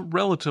that it's a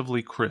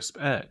relatively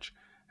crisp edge,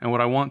 and what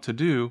I want to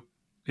do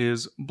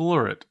is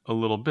blur it a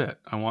little bit.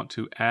 I want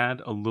to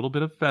add a little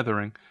bit of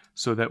feathering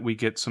so that we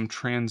get some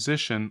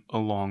transition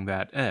along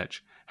that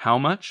edge. How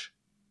much?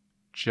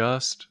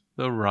 Just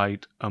the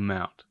right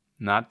amount.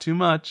 Not too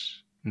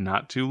much,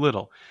 not too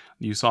little.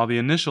 You saw the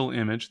initial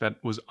image that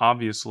was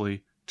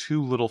obviously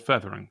too little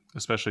feathering,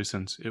 especially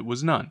since it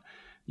was none.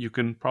 You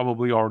can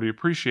probably already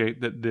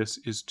appreciate that this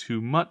is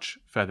too much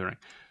feathering.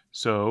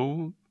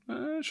 So,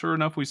 sure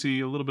enough, we see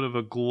a little bit of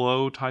a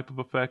glow type of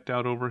effect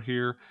out over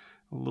here.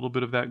 A little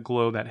bit of that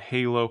glow, that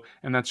halo,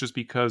 and that's just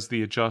because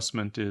the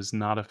adjustment is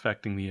not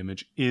affecting the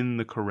image in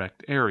the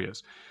correct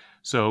areas.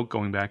 So,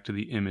 going back to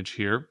the image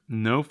here,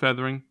 no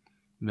feathering,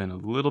 then a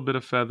little bit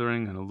of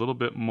feathering, and a little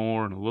bit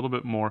more, and a little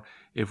bit more.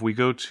 If we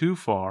go too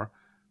far,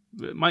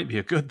 it might be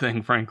a good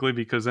thing, frankly,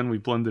 because then we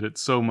blended it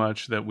so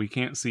much that we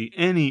can't see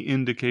any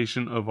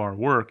indication of our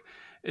work,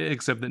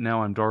 except that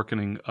now I'm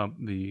darkening up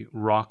the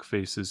rock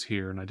faces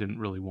here, and I didn't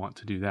really want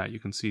to do that. You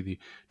can see the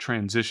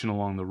transition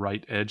along the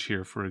right edge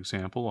here, for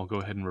example. I'll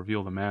go ahead and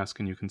reveal the mask,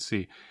 and you can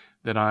see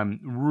that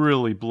I'm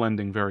really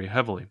blending very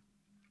heavily.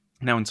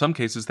 Now, in some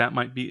cases, that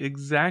might be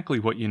exactly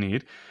what you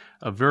need,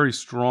 a very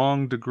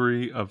strong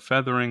degree of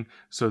feathering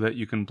so that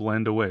you can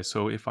blend away.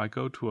 So if I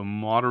go to a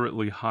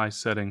moderately high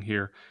setting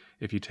here,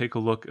 if you take a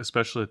look,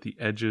 especially at the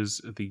edges,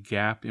 the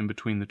gap in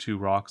between the two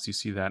rocks, you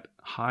see that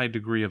high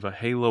degree of a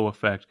halo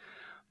effect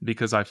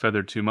because I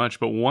feathered too much.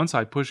 But once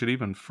I push it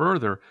even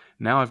further,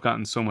 now I've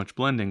gotten so much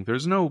blending.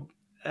 There's no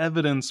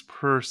evidence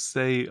per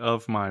se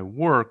of my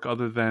work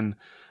other than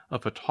a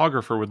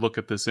photographer would look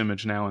at this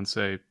image now and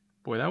say,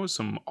 boy, that was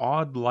some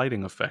odd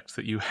lighting effects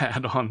that you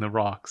had on the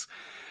rocks.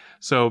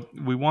 So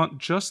we want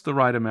just the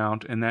right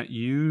amount, and that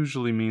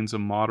usually means a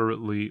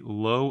moderately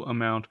low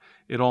amount.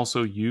 It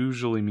also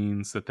usually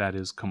means that that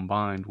is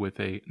combined with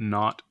a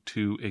not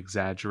too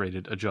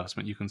exaggerated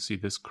adjustment. You can see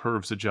this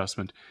curves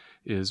adjustment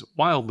is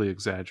wildly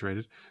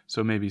exaggerated,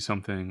 so maybe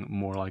something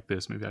more like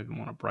this. Maybe I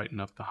want to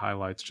brighten up the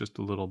highlights just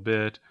a little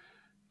bit,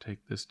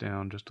 take this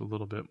down just a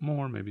little bit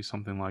more, maybe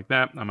something like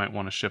that. I might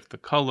want to shift the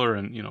color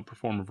and,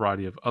 perform a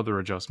variety of other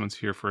adjustments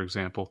here. For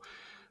example,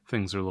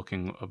 things are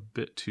looking a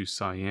bit too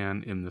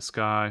cyan in the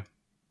sky.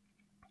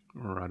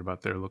 Right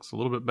about there looks a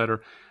little bit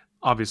better.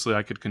 Obviously,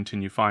 I could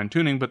continue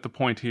fine-tuning, but the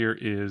point here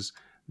is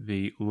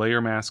the layer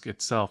mask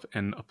itself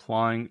and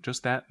applying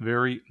just that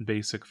very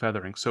basic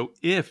feathering. So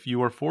if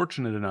you are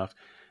fortunate enough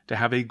to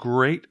have a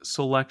great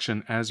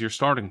selection as your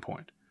starting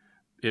point,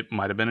 it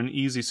might have been an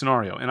easy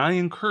scenario. And I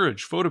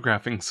encourage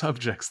photographing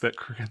subjects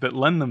that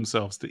lend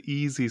themselves to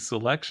easy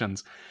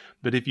selections.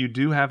 But if you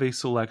do have a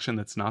selection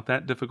that's not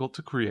that difficult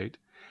to create,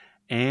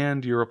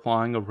 and you're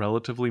applying a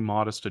relatively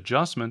modest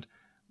adjustment,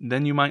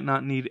 then you might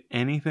not need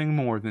anything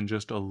more than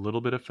just a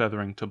little bit of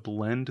feathering to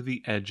blend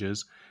the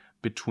edges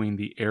between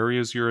the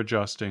areas you're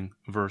adjusting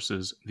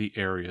versus the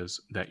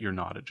areas that you're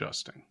not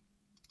adjusting.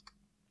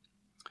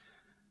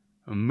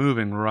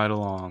 Moving right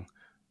along,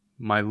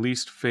 my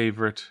least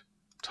favorite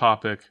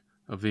topic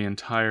of the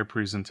entire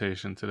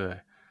presentation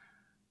today,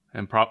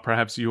 and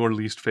perhaps your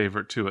least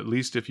favorite too, at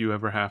least if you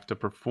ever have to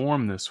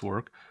perform this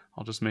work.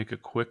 I'll just make a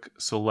quick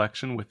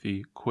selection with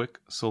the Quick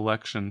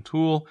Selection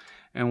tool,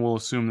 and we'll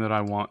assume that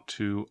I want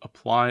to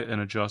apply an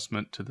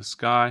adjustment to the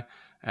sky,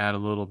 add a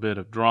little bit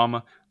of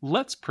drama.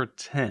 Let's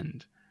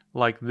pretend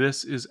like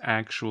this is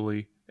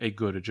actually a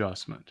good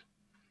adjustment.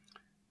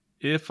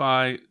 If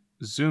I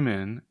zoom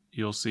in,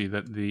 you'll see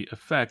that the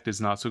effect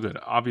is not so good.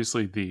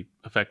 Obviously, the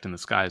effect in the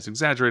sky is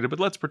exaggerated, but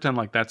let's pretend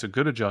like that's a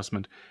good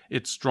adjustment.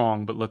 It's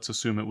strong, but let's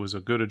assume it was a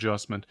good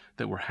adjustment,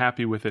 that we're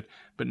happy with it.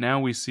 But now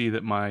we see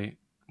that my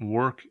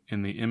work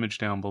in the image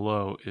down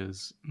below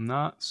is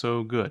not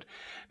so good.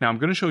 Now I'm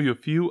going to show you a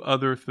few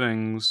other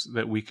things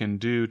that we can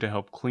do to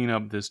help clean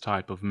up this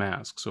type of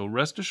mask. So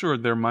rest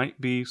assured there might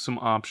be some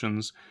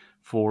options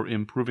for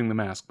improving the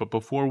mask. But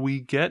before we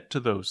get to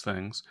those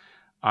things,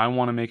 I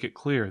want to make it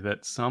clear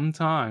that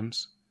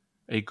sometimes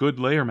a good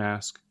layer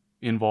mask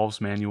involves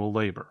manual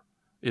labor.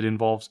 It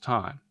involves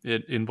time.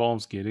 It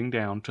involves getting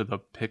down to the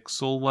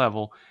pixel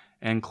level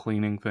and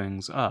cleaning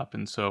things up.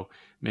 And so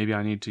maybe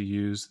I need to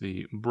use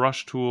the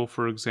brush tool,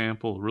 for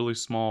example, a really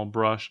small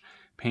brush,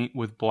 paint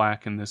with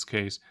black in this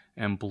case,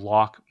 and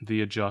block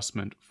the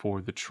adjustment for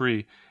the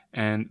tree.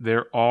 And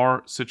there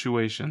are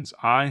situations.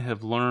 I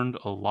have learned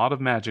a lot of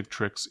magic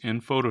tricks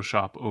in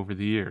Photoshop over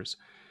the years.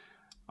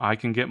 I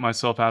can get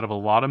myself out of a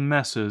lot of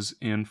messes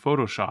in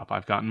Photoshop.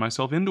 I've gotten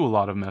myself into a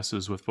lot of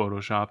messes with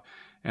Photoshop,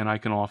 and I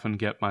can often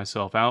get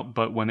myself out.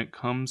 But when it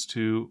comes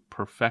to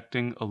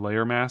perfecting a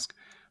layer mask,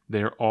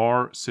 there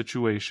are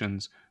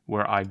situations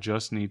where I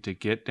just need to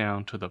get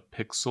down to the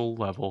pixel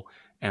level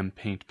and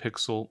paint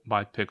pixel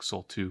by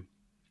pixel, to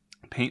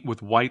paint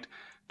with white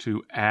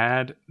to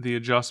add the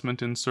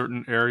adjustment in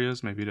certain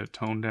areas, maybe to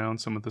tone down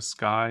some of the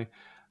sky.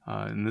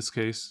 In this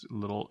case,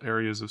 little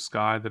areas of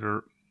sky that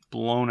are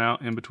blown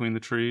out in between the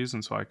trees,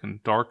 and so I can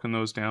darken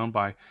those down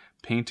by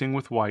painting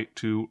with white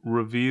to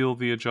reveal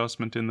the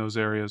adjustment in those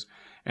areas,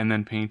 and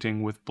then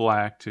painting with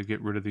black to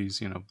get rid of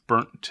these,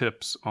 burnt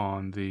tips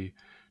on the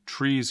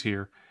trees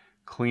here,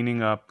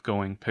 cleaning up,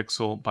 going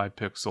pixel by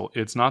pixel.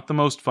 It's not the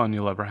most fun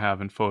you'll ever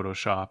have in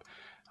Photoshop.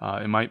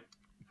 It might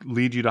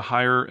lead you to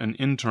hire an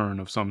intern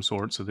of some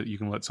sort so that you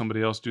can let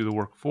somebody else do the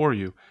work for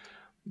you.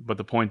 But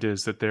the point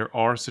is that there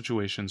are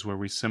situations where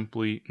we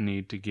simply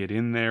need to get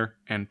in there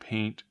and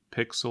paint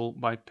pixel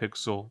by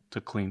pixel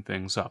to clean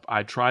things up.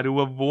 I try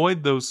to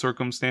avoid those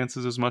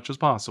circumstances as much as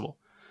possible,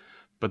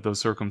 but those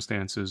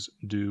circumstances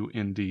do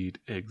indeed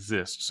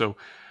exist. So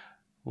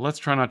let's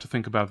try not to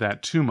think about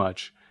that too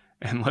much,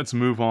 and let's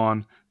move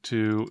on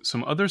to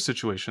some other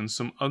situations,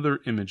 some other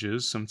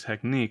images, some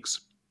techniques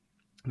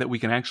that we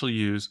can actually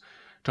use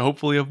to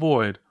hopefully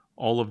avoid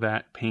all of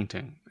that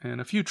painting, and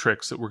a few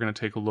tricks that we're going to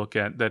take a look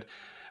at that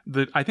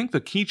I think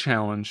the key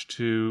challenge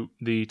to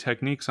the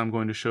techniques I'm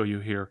going to show you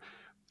here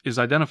is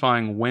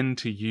identifying when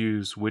to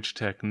use which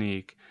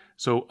technique.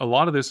 So a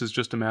lot of this is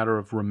just a matter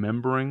of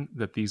remembering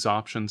that these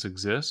options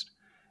exist,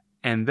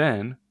 and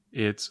then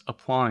it's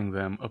applying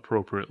them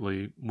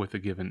appropriately with a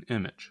given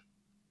image.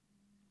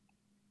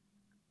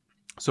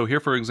 So here,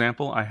 for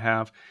example, I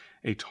have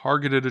a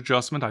targeted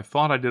adjustment. I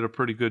thought I did a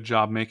pretty good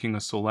job making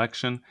a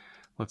selection.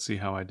 Let's see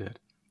how I did.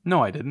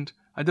 No, I didn't.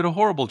 I did a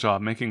horrible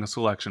job making a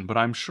selection, but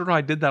I'm sure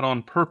I did that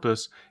on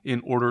purpose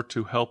in order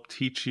to help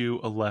teach you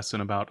a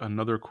lesson about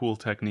another cool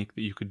technique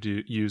that you could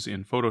use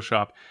in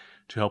Photoshop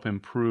to help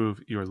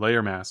improve your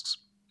layer masks.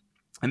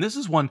 And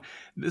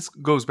this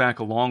goes back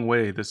a long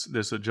way,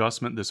 this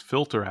adjustment, this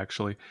filter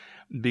actually,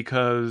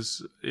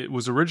 because it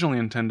was originally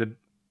intended,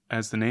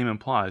 as the name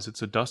implies,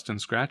 it's a dust and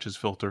scratches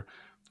filter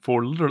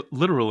for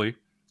literally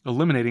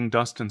eliminating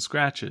dust and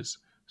scratches.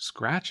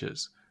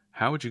 Scratches?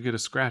 How would you get a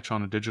scratch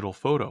on a digital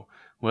photo?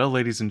 Well,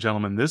 ladies and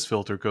gentlemen, this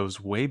filter goes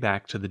way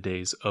back to the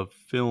days of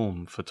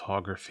film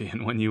photography.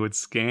 And when you would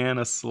scan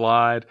a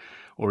slide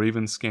or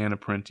even scan a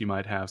print, you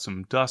might have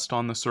some dust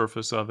on the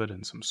surface of it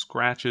and some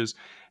scratches.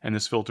 And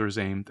this filter is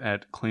aimed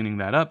at cleaning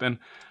that up. And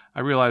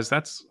I realized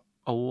that's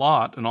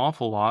an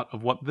awful lot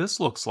of what this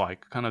looks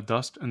like, kind of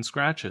dust and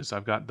scratches.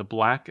 I've got the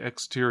black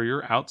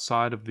exterior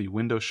outside of the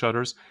window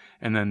shutters,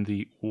 and then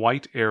the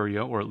white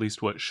area, or at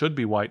least what should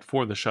be white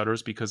for the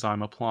shutters, because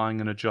I'm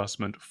applying an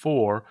adjustment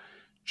for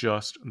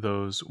just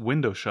those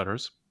window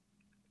shutters.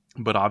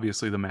 But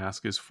obviously the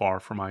mask is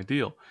far from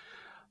ideal.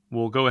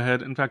 We'll go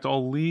ahead, in fact,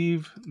 I'll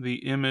leave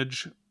the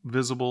image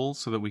visible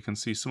so that we can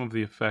see some of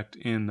the effect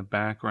in the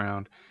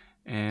background.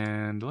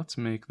 And let's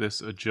make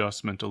this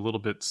adjustment a little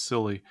bit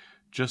silly,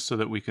 just so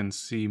that we can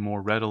see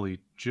more readily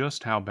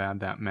just how bad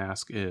that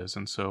mask is.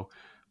 And so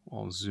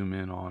I'll zoom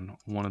in on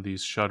one of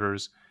these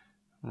shutters,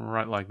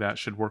 right like that.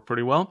 Should work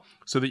pretty well,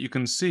 so that you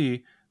can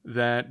see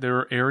that there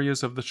are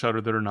areas of the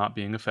shutter that are not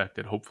being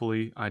affected.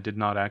 Hopefully I did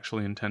not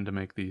actually intend to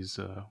make these,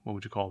 what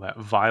would you call that,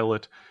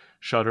 violet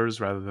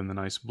shutters rather than the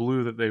nice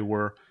blue that they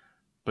were.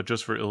 But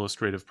just for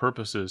illustrative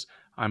purposes,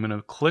 I'm going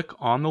to click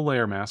on the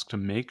layer mask to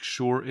make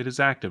sure it is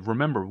active.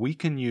 Remember, we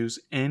can use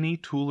any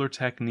tool or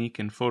technique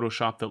in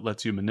Photoshop that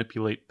lets you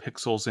manipulate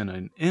pixels in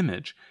an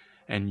image,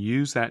 and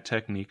use that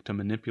technique to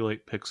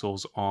manipulate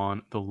pixels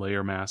on the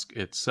layer mask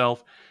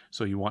itself.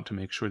 So you want to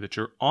make sure that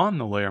you're on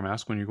the layer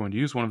mask when you're going to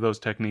use one of those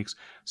techniques.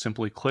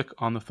 Simply click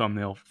on the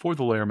thumbnail for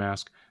the layer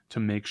mask to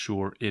make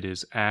sure it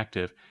is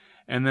active.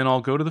 And then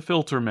I'll go to the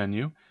filter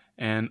menu,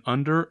 and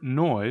under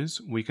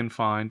noise, we can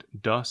find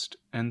dust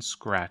and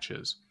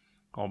scratches.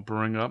 I'll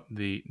bring up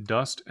the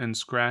dust and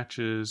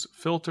scratches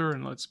filter,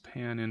 and let's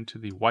pan into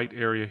the white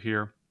area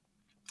here.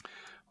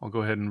 I'll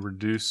go ahead and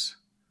reduce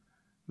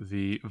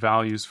the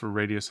values for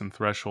radius and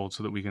threshold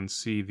so that we can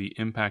see the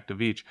impact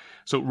of each.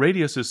 So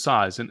radius is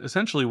size, and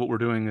essentially what we're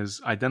doing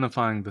is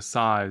identifying the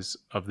size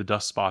of the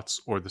dust spots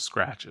or the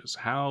scratches.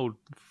 How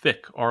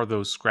thick are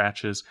those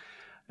scratches?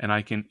 And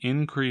I can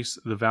increase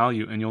the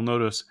value, and you'll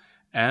notice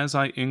as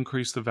I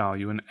increase the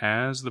value and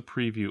as the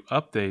preview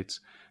updates,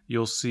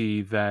 you'll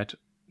see that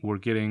we're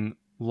getting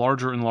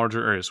larger and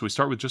larger areas. So we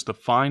start with just the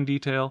fine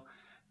detail,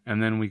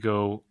 and then we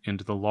go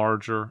into the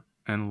larger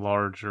and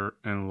larger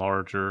and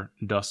larger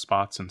dust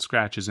spots and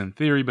scratches in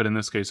theory, but in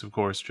this case, of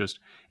course, just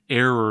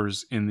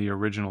errors in the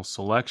original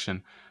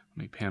selection.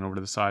 Let me pan over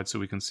to the side so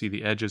we can see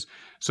the edges.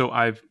 So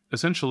I've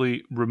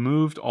essentially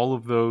removed all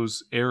of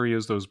those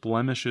areas, those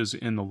blemishes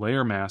in the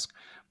layer mask,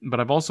 but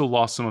I've also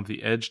lost some of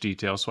the edge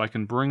detail, so I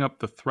can bring up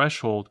the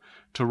threshold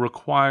to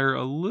require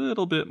a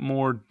little bit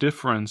more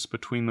difference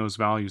between those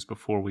values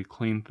before we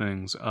clean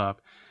things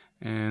up.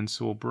 And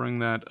so we'll bring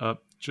that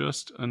up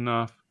just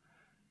enough,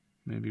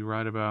 maybe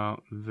right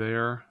about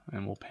there,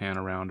 and we'll pan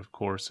around, of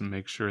course, and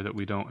make sure that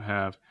we don't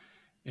have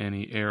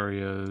any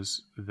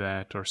areas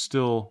that are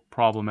still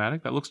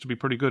problematic. That looks to be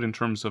pretty good in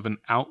terms of an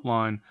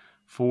outline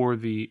for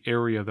the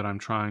area that I'm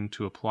trying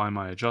to apply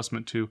my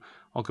adjustment to.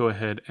 I'll go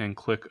ahead and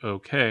click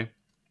OK,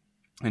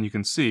 and you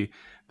can see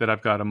that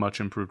I've got a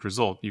much improved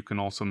result. You can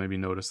also maybe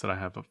notice that I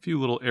have a few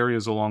little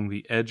areas along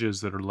the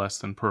edges that are less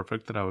than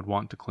perfect that I would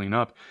want to clean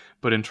up.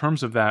 But in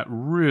terms of that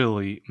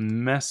really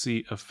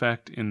messy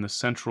effect in the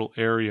central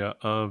area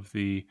of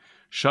the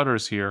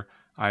shutters here,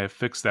 I have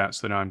fixed that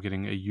so that now I'm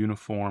getting a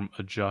uniform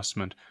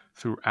adjustment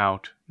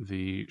throughout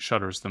the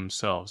shutters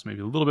themselves. Maybe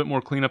a little bit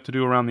more cleanup to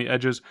do around the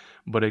edges,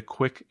 but a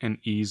quick and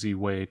easy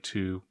way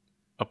to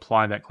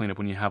apply that cleanup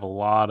when you have a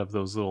lot of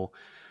those little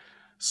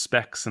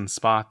specks and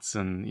spots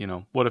and,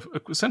 what if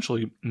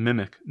essentially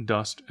mimic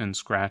dust and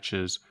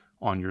scratches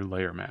on your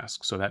layer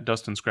mask. So that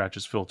dust and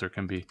scratches filter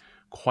can be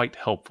quite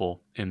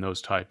helpful in those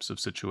types of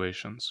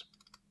situations.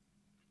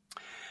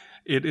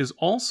 It is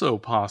also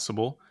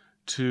possible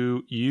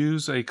to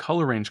use a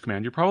color range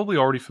command. You're probably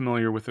already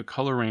familiar with the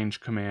color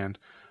range command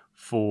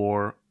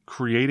for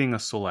creating a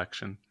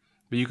selection,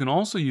 but you can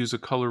also use a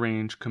color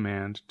range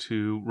command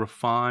to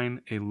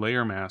refine a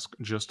layer mask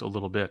just a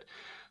little bit.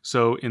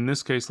 So in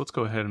this case, let's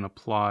go ahead and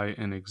apply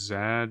an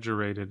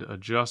exaggerated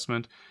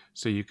adjustment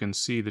so you can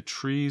see the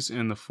trees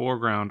in the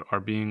foreground are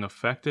being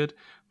affected,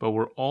 but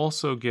we're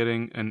also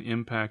getting an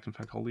impact. In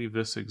fact, I'll leave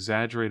this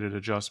exaggerated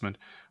adjustment.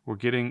 We're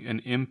getting an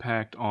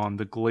impact on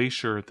the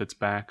glacier that's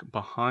back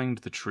behind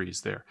the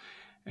trees there.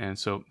 And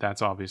so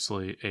that's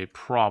obviously a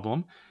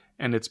problem.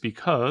 And it's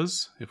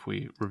because, if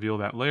we reveal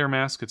that layer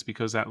mask, it's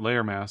because that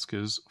layer mask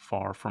is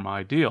far from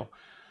ideal.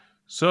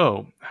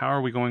 So how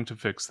are we going to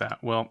fix that?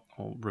 Well,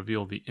 I'll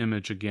reveal the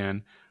image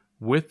again.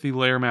 With the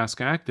layer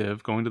mask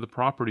active, going to the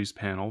properties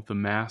panel, the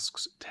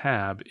masks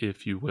tab,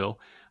 if you will,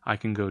 I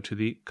can go to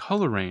the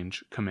color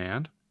range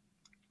command.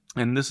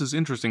 And this is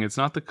interesting. It's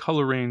not the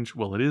color range,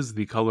 well, it is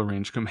the color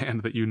range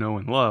command that you know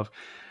and love,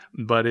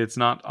 but it's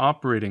not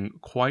operating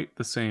quite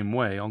the same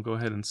way. I'll go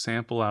ahead and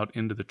sample out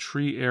into the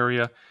tree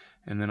area,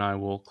 and then I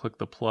will click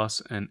the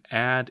plus and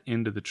add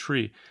into the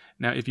tree.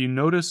 Now, if you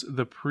notice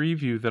the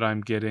preview that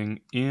I'm getting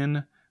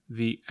in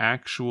the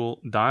actual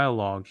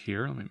dialog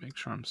here, let me make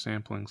sure I'm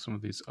sampling some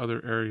of these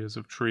other areas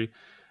of tree,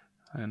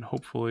 and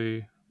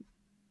hopefully,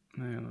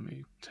 let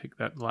me take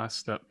that last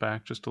step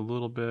back just a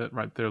little bit.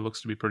 Right there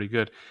looks to be pretty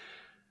good.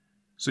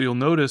 So you'll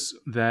notice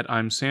that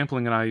I'm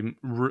sampling and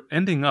I'm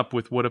ending up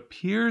with what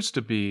appears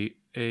to be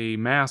a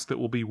mask that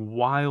will be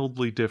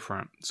wildly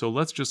different. So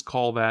let's just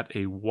call that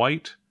a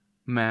white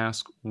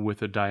mask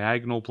with a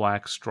diagonal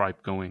black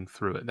stripe going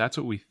through it. That's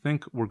what we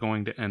think we're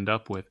going to end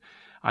up with.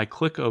 I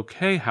click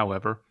OK,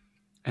 however,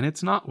 and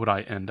it's not what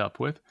I end up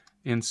with.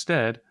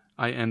 Instead,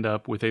 I end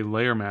up with a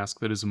layer mask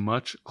that is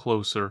much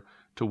closer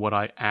to what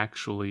I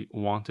actually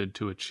wanted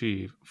to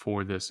achieve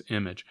for this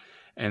image.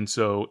 And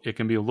so it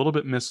can be a little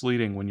bit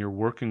misleading when you're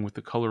working with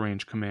the color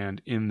range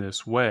command in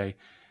this way,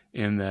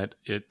 in that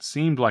it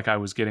seemed like I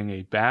was getting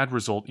a bad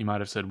result. You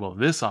might have said, well,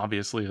 this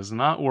obviously is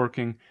not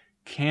working.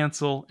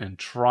 Cancel and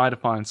try to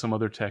find some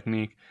other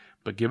technique,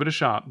 but give it a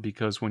shot,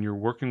 because when you're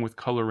working with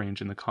color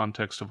range in the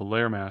context of a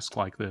layer mask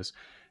like this,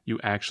 you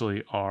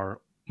actually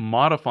are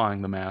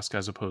modifying the mask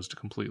as opposed to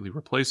completely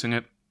replacing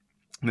it.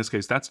 In this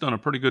case, that's done a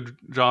pretty good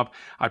job.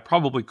 I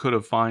probably could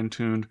have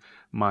fine-tuned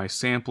my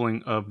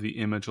sampling of the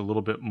image a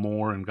little bit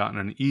more and gotten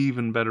an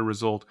even better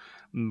result,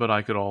 but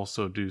I could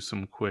also do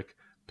some quick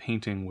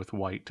painting with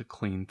white to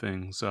clean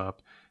things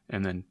up.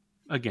 And then,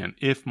 again,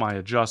 if my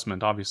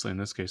adjustment, obviously in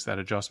this case, that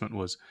adjustment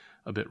was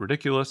a bit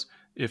ridiculous.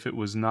 If it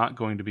was not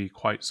going to be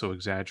quite so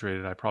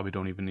exaggerated, I probably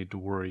don't even need to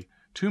worry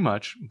too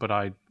much, but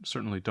I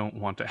certainly don't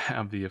want to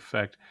have the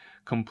effect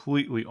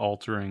completely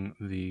altering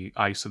the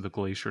ice of the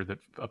glacier that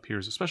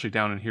appears, especially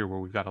down in here where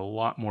we've got a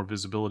lot more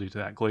visibility to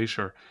that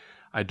glacier.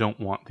 I don't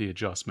want the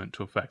adjustment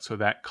to affect. So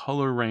that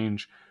color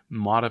range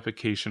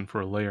modification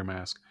for a layer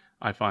mask,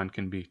 I find,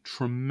 can be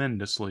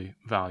tremendously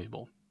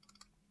valuable.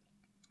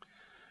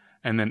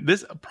 And then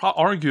this,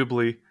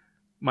 arguably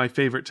my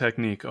favorite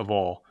technique of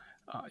all,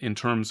 in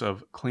terms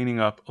of cleaning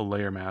up a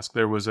layer mask.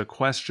 There was a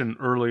question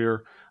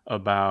earlier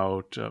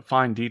about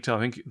fine detail. I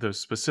think the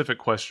specific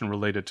question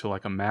related to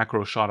like a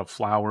macro shot of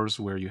flowers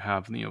where you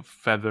have,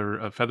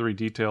 feathery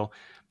detail.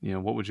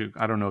 What would you,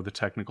 I don't know the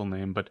technical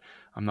name, but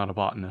I'm not a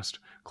botanist,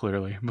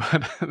 clearly,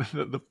 but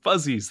the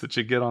fuzzies that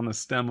you get on the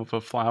stem of a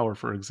flower,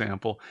 for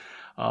example,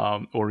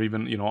 or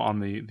even, on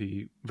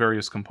the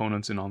various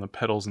components and on the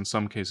petals in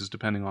some cases,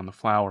 depending on the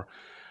flower.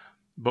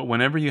 But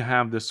whenever you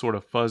have this sort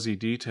of fuzzy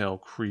detail,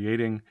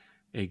 creating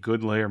a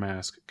good layer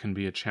mask can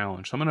be a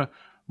challenge. So I'm going to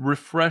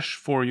refresh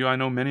for you. I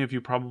know many of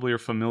you probably are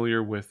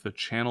familiar with the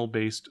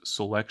channel-based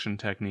selection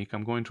technique.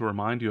 I'm going to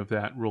remind you of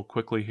that real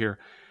quickly here,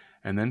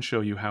 and then show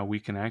you how we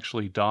can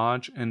actually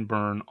dodge and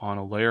burn on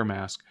a layer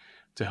mask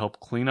to help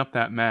clean up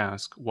that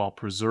mask while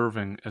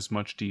preserving as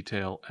much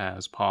detail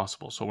as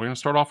possible. So we're going to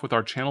start off with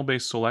our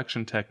channel-based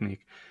selection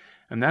technique,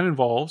 and that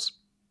involves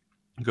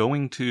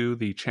going to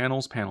the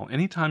channels panel.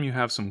 Anytime you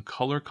have some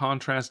color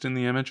contrast in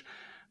the image,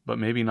 but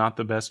maybe not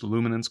the best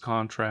luminance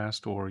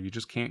contrast, or you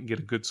just can't get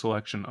a good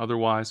selection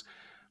otherwise,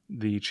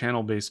 the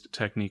channel-based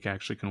technique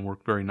actually can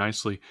work very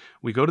nicely.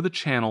 We go to the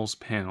channels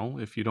panel.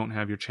 If you don't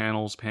have your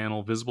channels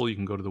panel visible, you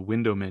can go to the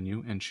window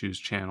menu and choose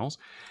channels.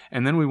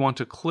 And then we want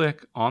to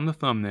click on the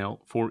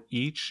thumbnail for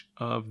each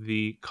of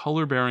the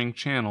color-bearing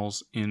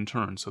channels in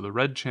turn. So the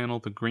red channel,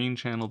 the green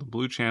channel, the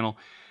blue channel.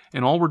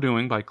 And all we're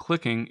doing by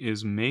clicking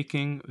is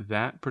making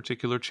that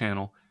particular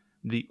channel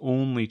the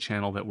only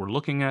channel that we're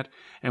looking at,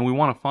 and we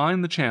want to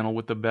find the channel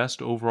with the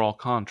best overall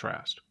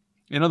contrast.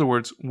 In other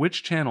words,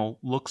 which channel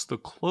looks the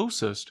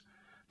closest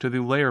to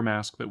the layer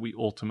mask that we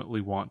ultimately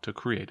want to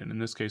create. And in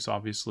this case,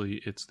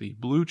 obviously, it's the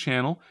blue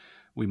channel.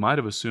 We might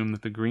have assumed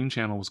that the green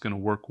channel was going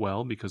to work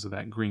well because of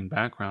that green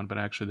background, but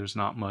actually there's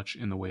not much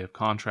in the way of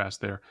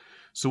contrast there.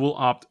 So we'll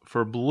opt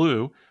for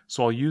blue.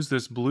 So I'll use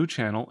this blue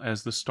channel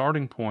as the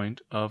starting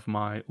point of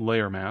my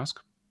layer mask.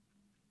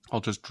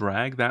 I'll just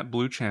drag that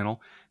blue channel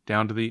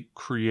down to the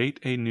Create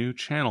a New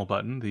Channel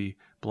button, the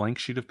blank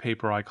sheet of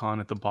paper icon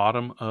at the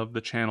bottom of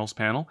the Channels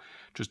panel.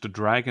 Just a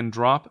drag and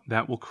drop,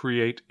 that will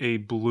create a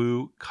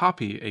blue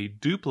copy, a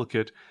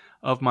duplicate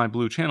of my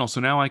blue channel. So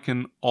now I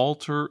can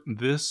alter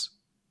this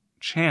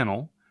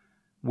channel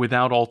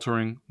without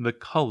altering the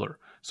color.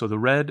 So the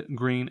red,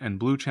 green, and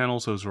blue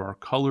channels, those are our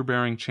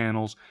color-bearing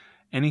channels.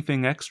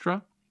 Anything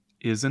extra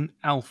is an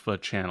alpha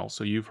channel.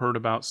 So you've heard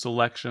about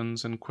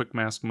selections and quick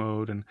mask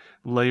mode and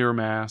layer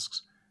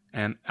masks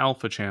and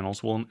alpha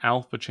channels. Well, an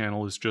alpha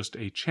channel is just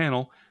a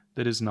channel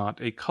that is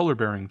not a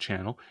color-bearing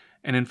channel.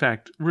 And in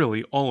fact,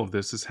 really, all of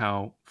this is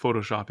how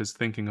Photoshop is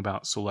thinking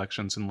about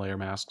selections and layer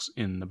masks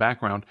in the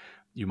background.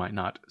 You might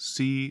not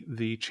see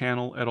the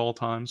channel at all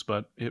times,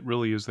 but it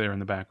really is there in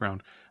the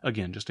background.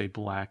 Again, just a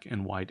black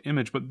and white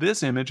image. But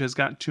this image has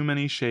got too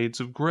many shades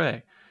of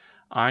gray.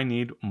 I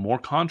need more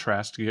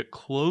contrast to get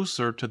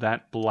closer to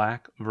that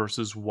black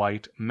versus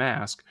white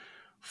mask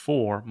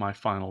for my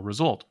final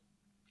result.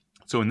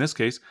 So in this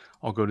case,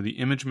 I'll go to the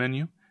image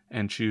menu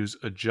and choose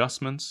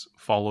Adjustments,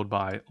 followed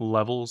by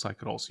Levels. I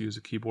could also use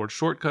a keyboard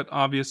shortcut,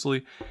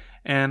 obviously.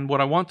 And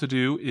what I want to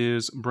do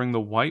is bring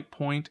the white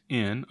point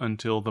in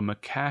until the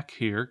macaque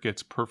here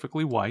gets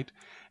perfectly white.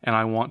 And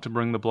I want to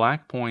bring the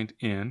black point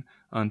in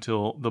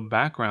until the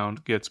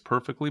background gets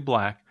perfectly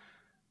black.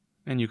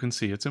 And you can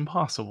see it's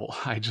impossible.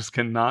 I just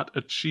cannot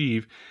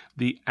achieve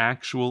the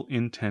actual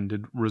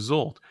intended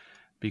result,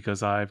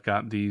 because I've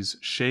got these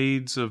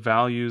shades of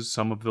values,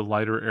 some of the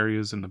lighter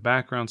areas in the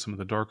background, some of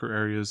the darker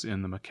areas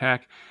in the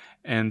macaque,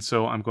 and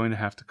so I'm going to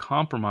have to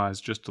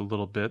compromise just a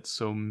little bit.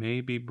 So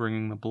maybe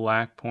bringing the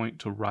black point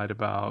to right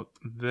about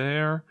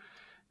there,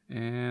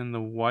 and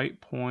the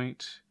white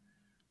point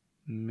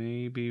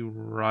maybe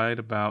right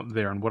about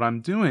there. And what I'm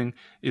doing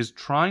is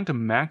trying to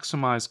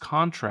maximize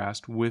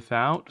contrast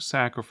without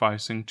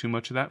sacrificing too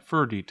much of that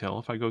fur detail.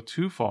 If I go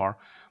too far,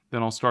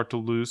 then I'll start to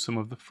lose some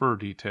of the fur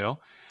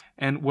detail.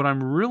 And what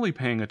I'm really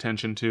paying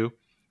attention to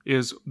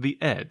is the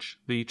edge,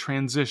 the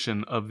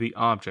transition of the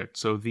object.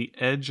 So the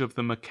edge of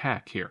the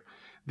macaque here.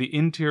 The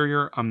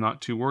interior, I'm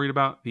not too worried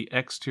about. The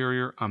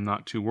exterior, I'm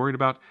not too worried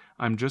about.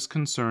 I'm just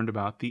concerned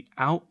about the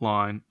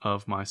outline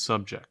of my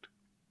subject.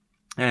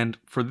 And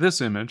for this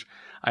image,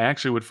 I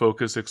actually would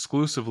focus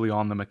exclusively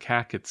on the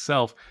macaque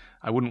itself.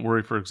 I wouldn't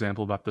worry, for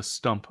example, about the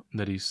stump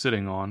that he's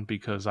sitting on,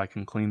 because I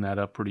can clean that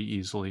up pretty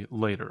easily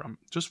later. I'm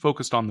just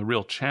focused on the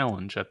real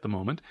challenge at the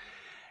moment.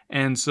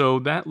 And so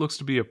that looks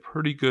to be a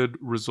pretty good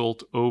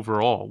result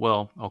overall.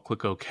 Well, I'll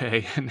click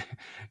OK, and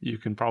you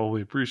can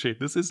probably appreciate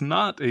this is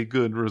not a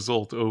good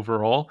result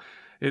overall.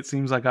 It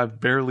seems like I've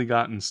barely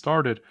gotten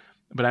started,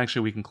 but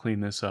actually we can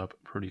clean this up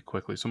pretty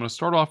quickly. So I'm going to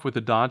start off with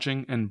the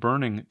dodging and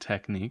burning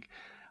technique.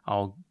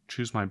 I'll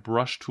choose my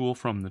brush tool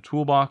from the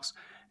toolbox,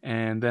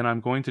 and then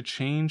I'm going to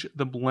change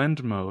the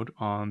blend mode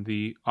on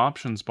the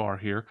options bar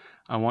here.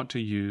 I want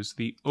to use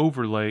the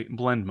overlay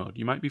blend mode.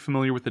 You might be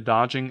familiar with the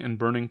dodging and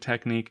burning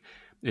technique.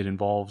 It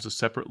involves a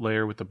separate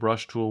layer with the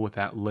brush tool with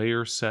that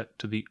layer set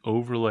to the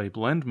overlay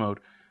blend mode.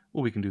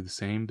 Well, we can do the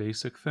same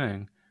basic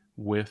thing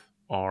with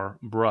our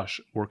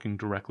brush working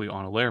directly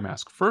on a layer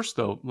mask. First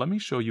though, let me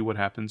show you what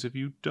happens if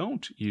you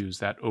don't use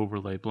that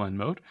overlay blend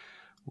mode.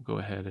 We'll go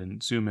ahead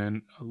and zoom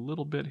in a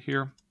little bit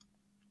here.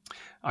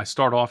 I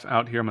start off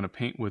out here, I'm going to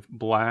paint with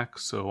black,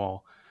 so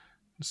I'll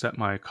set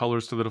my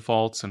colors to the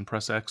defaults and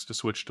press X to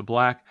switch to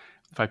black.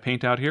 If I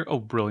paint out here, oh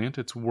brilliant,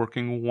 it's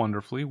working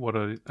wonderfully. What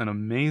an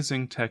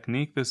amazing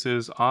technique this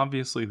is.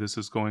 Obviously this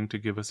is going to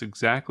give us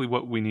exactly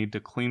what we need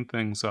to clean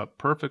things up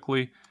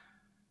perfectly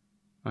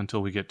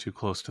until we get too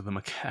close to the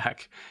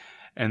macaque.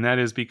 And that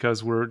is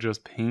because we're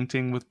just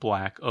painting with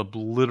black,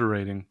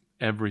 obliterating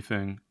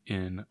everything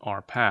in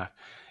our path.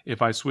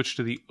 If I switch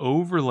to the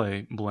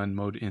overlay blend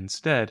mode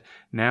instead,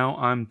 now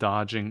I'm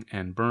dodging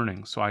and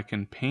burning. So I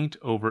can paint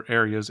over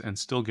areas and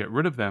still get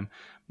rid of them.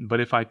 But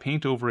if I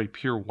paint over a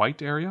pure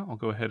white area, I'll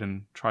go ahead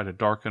and try to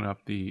darken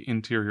up the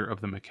interior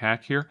of the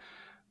macaque here.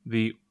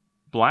 The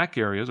black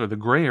areas, or the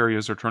gray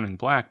areas, are turning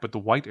black, but the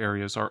white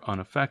areas are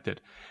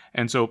unaffected.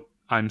 And so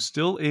I'm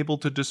still able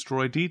to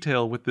destroy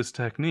detail with this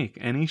technique.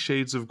 Any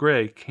shades of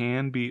gray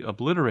can be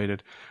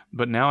obliterated,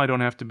 but now I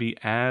don't have to be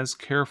as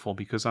careful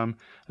because I'm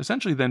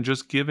essentially then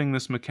just giving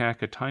this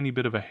macaque a tiny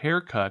bit of a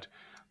haircut,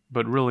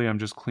 but really I'm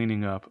just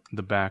cleaning up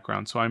the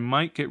background. So I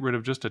might get rid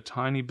of just a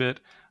tiny bit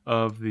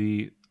of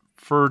the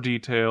fur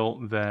detail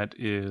that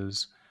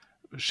is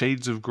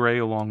shades of gray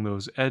along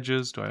those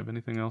edges. Do I have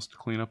anything else to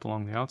clean up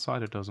along the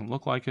outside? It doesn't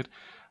look like it.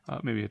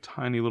 Maybe a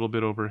tiny little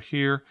bit over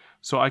here.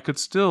 So I could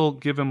still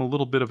give him a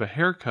little bit of a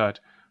haircut,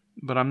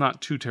 but I'm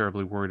not too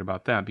terribly worried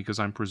about that because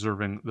I'm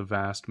preserving the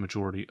vast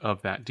majority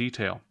of that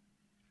detail.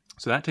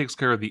 So that takes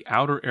care of the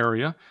outer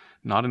area,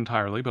 not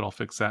entirely, but I'll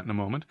fix that in a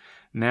moment.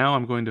 Now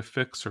I'm going to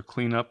fix or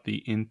clean up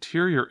the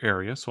interior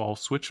area, so I'll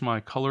switch my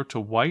color to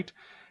white,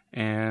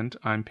 and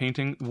I'm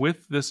painting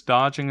with this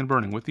dodging and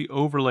burning, with the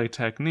overlay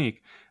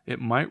technique. It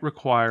might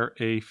require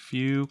a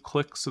few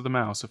clicks of the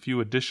mouse, a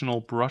few additional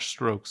brush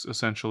strokes,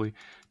 essentially,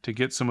 to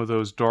get some of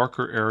those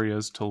darker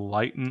areas to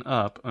lighten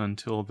up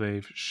until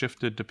they've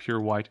shifted to pure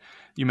white.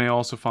 You may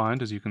also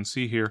find, as you can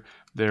see here,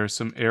 there are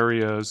some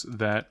areas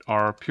that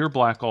are pure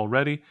black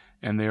already,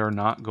 and they are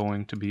not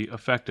going to be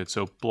affected.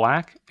 So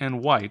black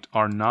and white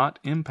are not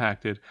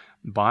impacted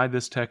by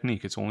this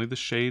technique. It's only the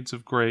shades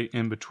of gray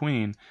in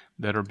between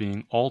that are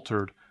being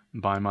altered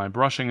by my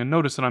brushing. And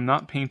notice that I'm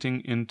not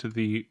painting into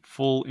the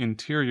full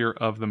interior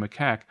of the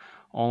macaque.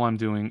 All I'm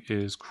doing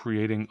is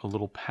creating a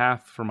little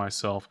path for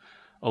myself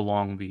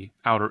along the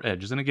outer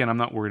edges. And again, I'm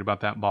not worried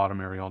about that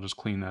bottom area. I'll just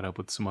clean that up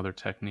with some other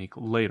technique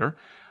later.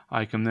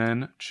 I can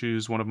then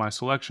choose one of my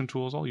selection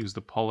tools. I'll use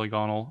the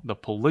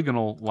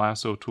polygonal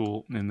lasso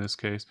tool in this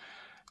case,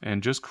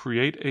 and just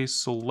create a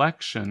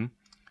selection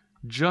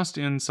just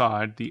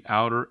inside the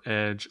outer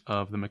edge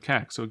of the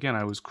macaque. So again,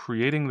 I was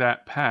creating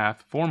that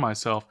path for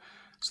myself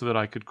so that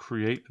I could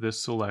create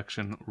this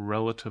selection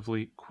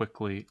relatively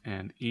quickly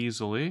and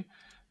easily.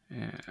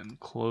 And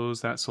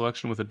close that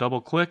selection with a double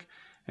click.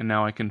 And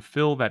now I can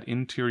fill that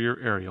interior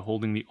area.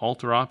 Holding the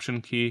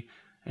Alt-Option key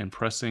and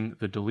pressing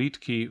the Delete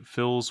key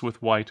fills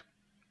with white.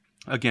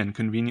 Again,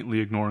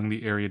 conveniently ignoring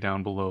the area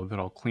down below that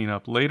I'll clean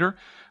up later.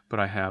 But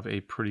I have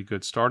a pretty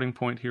good starting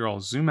point here. I'll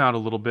zoom out a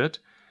little bit.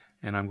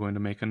 And I'm going to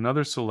make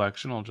another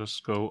selection. I'll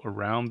just go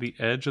around the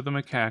edge of the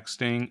macaque,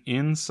 staying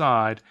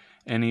inside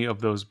any of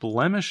those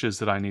blemishes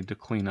that I need to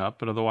clean up,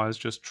 but otherwise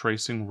just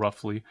tracing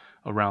roughly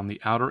around the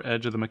outer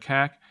edge of the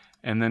macaque,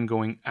 and then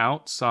going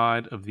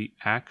outside of the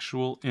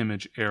actual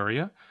image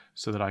area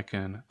so that I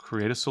can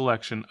create a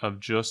selection of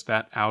just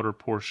that outer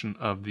portion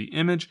of the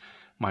image.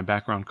 My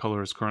background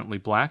color is currently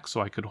black, so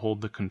I could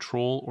hold the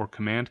Control or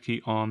Command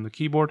key on the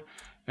keyboard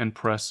and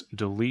press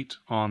Delete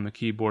on the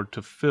keyboard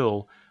to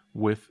fill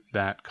with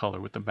that color,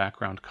 with the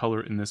background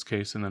color in this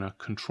case, and then a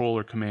Control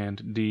or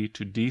Command D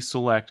to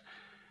deselect.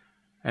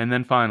 And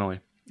then finally,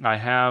 I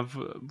have,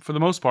 for the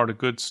most part, a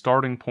good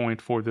starting point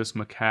for this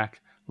macaque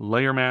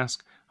layer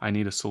mask. I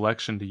need a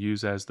selection to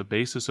use as the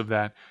basis of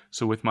that.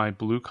 So with my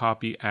blue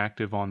copy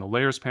active on the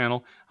Layers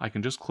panel, I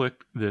can just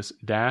click this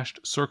dashed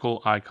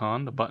circle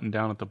icon, the button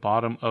down at the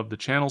bottom of the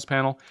Channels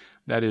panel.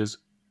 That is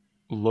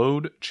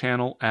Load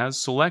Channel as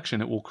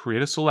Selection. It will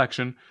create a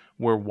selection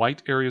where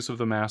white areas of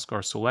the mask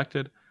are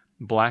selected,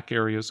 black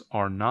areas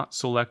are not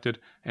selected,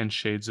 and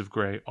shades of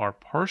gray are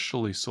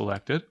partially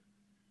selected.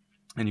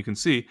 And you can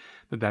see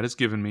that that has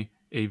given me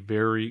a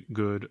very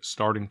good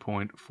starting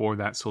point for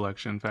that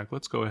selection. In fact,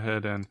 let's go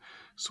ahead and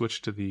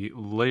switch to the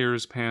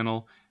Layers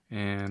panel,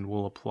 and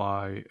we'll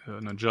apply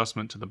an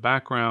adjustment to the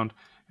background,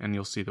 and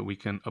you'll see that we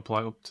can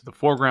apply to the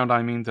foreground.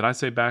 Did I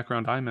say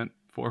background? I meant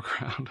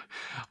foreground.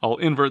 I'll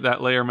invert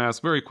that layer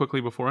mask very quickly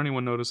before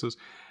anyone notices,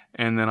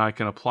 and then I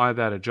can apply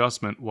that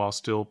adjustment while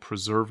still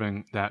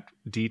preserving that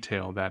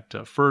detail,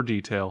 that fur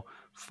detail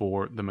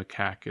for the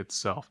macaque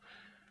itself.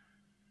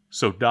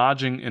 So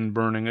dodging and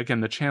burning,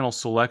 again, the channel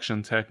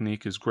selection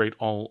technique is great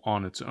all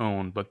on its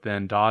own, but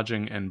then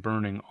dodging and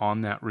burning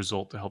on that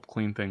result to help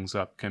clean things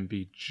up can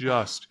be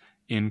just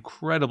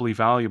incredibly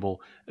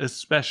valuable,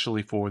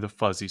 especially for the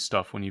fuzzy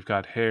stuff. When you've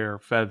got hair,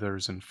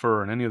 feathers, and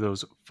fur, and any of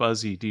those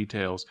fuzzy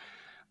details,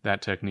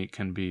 that technique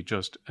can be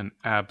just an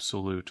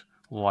absolute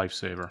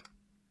lifesaver.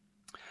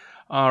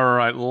 All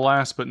right,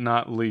 last but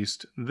not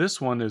least,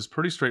 this one is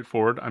pretty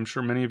straightforward. I'm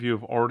sure many of you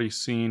have already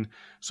seen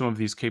some of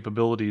these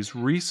capabilities.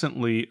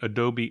 Recently,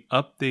 Adobe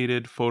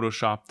updated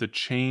Photoshop to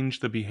change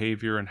the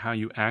behavior and how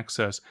you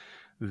access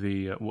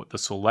the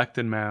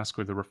selected mask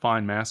or the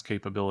refine mask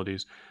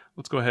capabilities.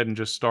 Let's go ahead and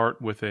just start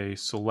with a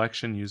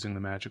selection using the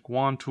magic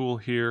wand tool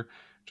here.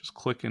 Just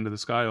click into the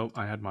sky. Oh,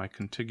 I had my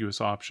contiguous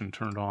option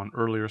turned on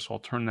earlier, so I'll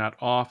turn that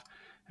off,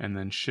 and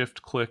then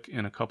shift click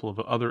in a couple of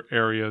other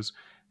areas.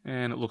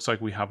 And it looks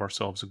like we have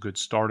ourselves a good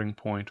starting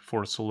point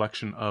for a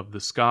selection of the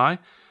sky.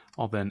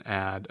 I'll then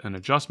add an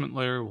adjustment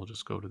layer. We'll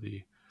just go to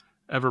the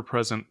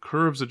ever-present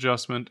curves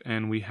adjustment,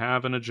 and we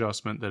have an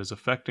adjustment that is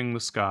affecting the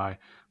sky,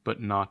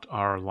 but not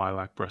our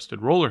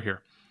lilac-breasted roller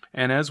here.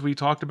 And as we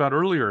talked about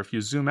earlier, if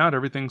you zoom out,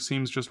 everything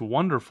seems just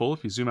wonderful.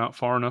 If you zoom out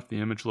far enough, the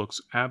image looks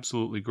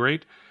absolutely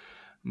great.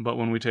 But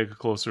when we take a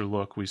closer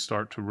look, we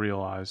start to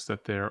realize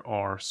that there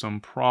are some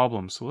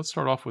problems. So let's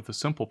start off with a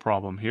simple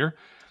problem here.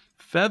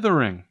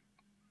 Feathering.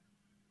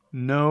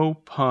 No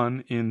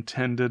pun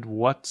intended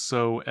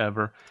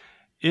whatsoever.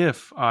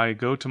 If I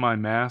go to my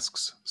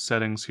masks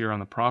settings here on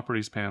the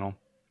properties panel,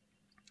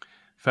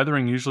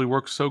 feathering usually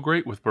works so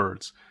great with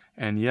birds,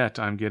 and yet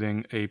I'm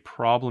getting a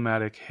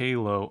problematic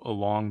halo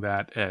along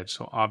that edge.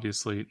 So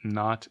obviously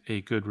not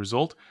a good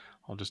result.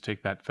 I'll just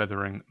take that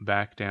feathering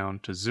back down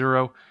to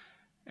 0,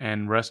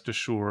 and rest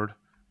assured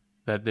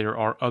that there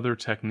are other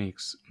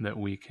techniques that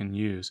we can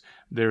use.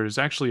 There is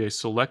actually a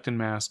select and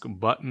mask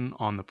button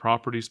on the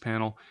properties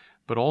panel,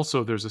 but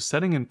also there's a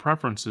setting in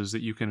preferences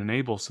that you can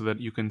enable so that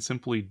you can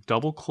simply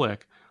double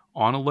click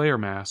on a layer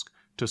mask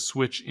to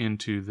switch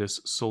into this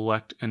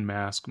select and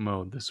mask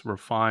mode, this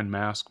refine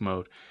mask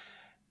mode.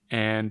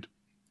 And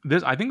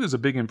this, I think there's a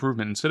big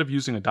improvement. Instead of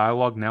using a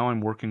dialog, now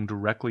I'm working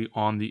directly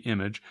on the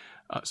image.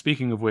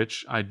 Speaking of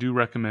which, I do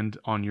recommend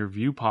on your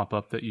view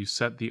pop-up that you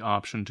set the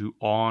option to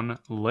on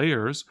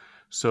layers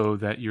so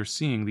that you're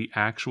seeing the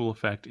actual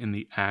effect in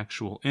the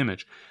actual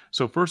image.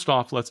 So first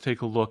off, let's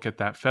take a look at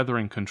that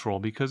feathering control,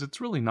 because it's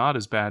really not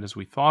as bad as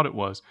we thought it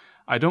was.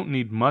 I don't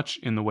need much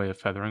in the way of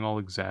feathering. I'll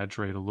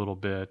exaggerate a little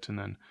bit and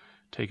then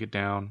take it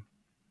down.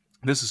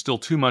 This is still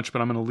too much,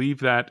 but I'm going to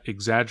leave that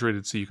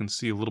exaggerated so you can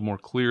see a little more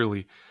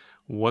clearly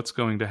what's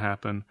going to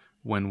happen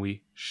when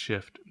we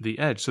shift the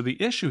edge. So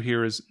the issue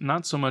here is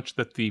not so much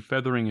that the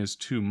feathering is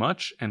too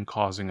much and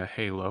causing a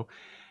halo.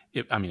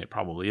 It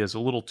probably is a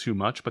little too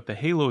much, but the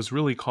halo is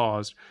really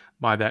caused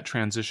by that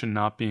transition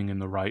not being in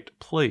the right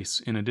place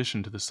in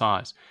addition to the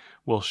size.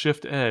 Well,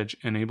 shift edge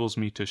enables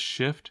me to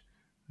shift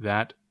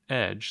that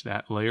edge,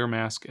 that layer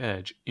mask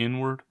edge,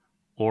 inward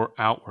or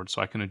outward.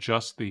 So I can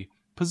adjust the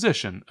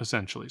position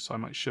essentially. So I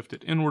might shift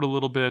it inward a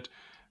little bit,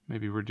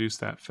 maybe reduce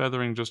that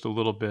feathering just a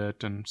little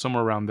bit, and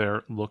somewhere around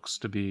there looks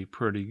to be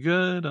pretty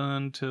good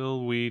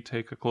until we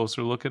take a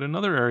closer look at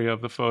another area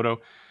of the photo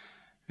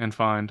and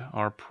find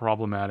our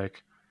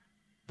problematic,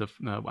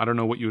 I don't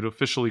know what you would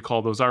officially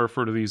call those. I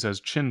refer to these as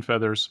chin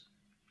feathers,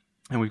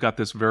 and we've got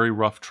this very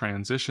rough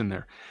transition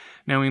there.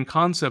 Now in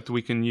concept,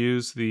 we can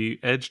use the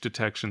edge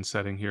detection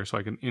setting here, so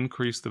I can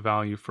increase the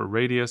value for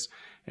radius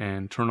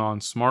and turn on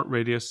smart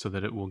radius so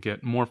that it will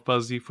get more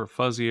fuzzy for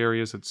fuzzy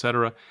areas,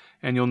 etc.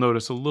 And you'll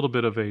notice a little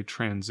bit of a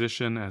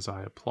transition as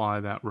I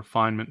apply that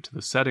refinement to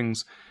the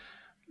settings,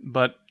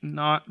 but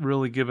not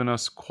really giving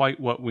us quite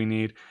what we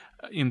need.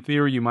 In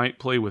theory, you might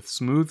play with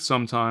smooth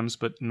sometimes,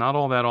 but not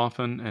all that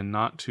often and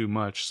not too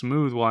much.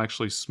 Smooth will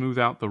actually smooth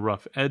out the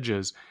rough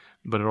edges,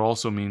 but it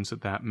also means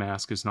that that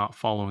mask is not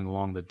following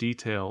along the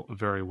detail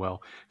very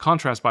well.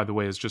 Contrast, by the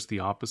way, is just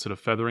the opposite of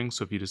feathering,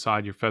 so if you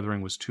decide your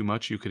feathering was too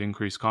much, you could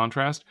increase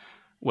contrast.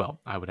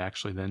 Well, I would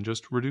actually then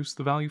just reduce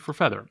the value for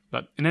feather.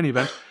 But in any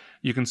event,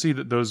 you can see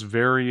that those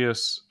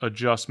various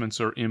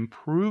adjustments are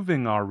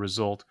improving our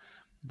result,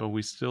 but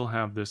we still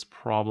have this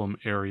problem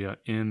area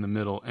in the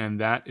middle, and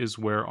that is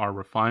where our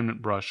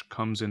refinement brush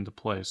comes into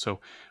play.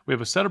 So we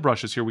have a set of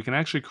brushes here. We can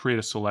actually create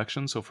a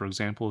selection. So for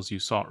example, as you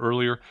saw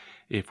earlier,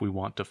 if we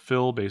want to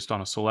fill based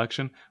on a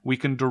selection, we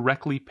can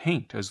directly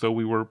paint as though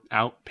we were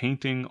out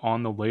painting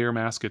on the layer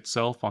mask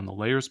itself on the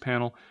layers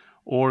panel,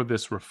 or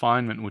this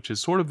refinement, which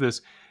is sort of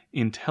this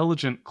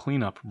intelligent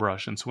cleanup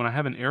brush. And so when I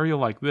have an area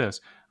like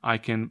this, I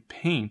can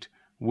paint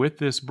with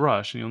this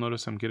brush, and you'll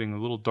notice I'm getting a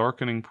little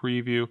darkening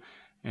preview.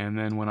 And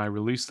then when I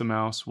release the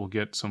mouse, we'll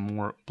get some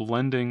more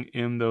blending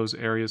in those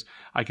areas.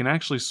 I can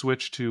actually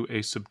switch to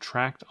a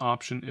subtract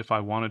option if I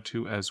wanted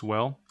to as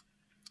well.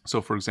 So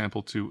for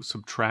example, to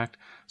subtract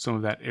some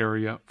of that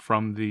area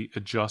from the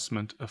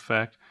adjustment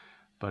effect.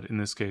 But in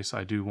this case,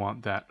 I do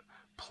want that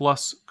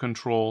plus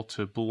control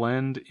to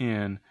blend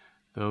in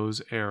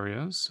those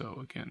areas. So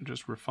again,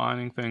 just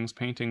refining things,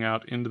 painting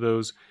out into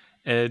those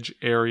edge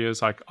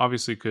areas. I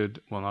obviously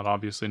could, well, not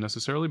obviously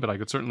necessarily, but I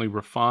could certainly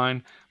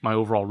refine my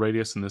overall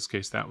radius. In this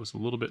case, that was a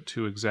little bit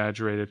too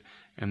exaggerated,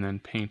 and then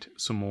paint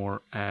some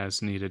more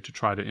as needed to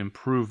try to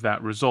improve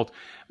that result.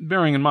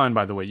 Bearing in mind,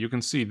 by the way, you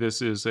can see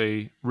this is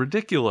a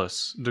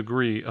ridiculous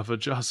degree of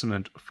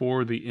adjustment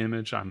for the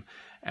image. I'm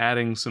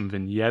adding some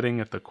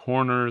vignetting at the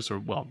corners, or,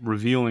 well,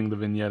 revealing the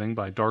vignetting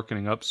by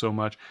darkening up so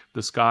much.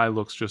 The sky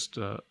looks just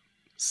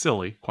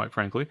silly, quite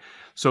frankly.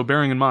 So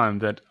bearing in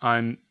mind that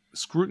I'm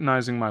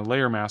scrutinizing my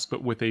layer mask,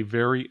 but with a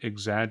very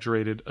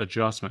exaggerated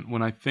adjustment.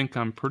 When I think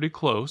I'm pretty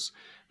close,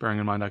 bearing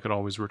in mind I could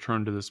always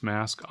return to this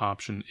mask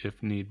option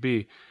if need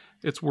be,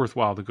 it's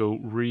worthwhile to go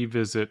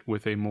revisit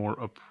with a more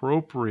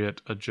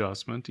appropriate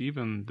adjustment.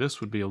 Even this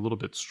would be a little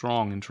bit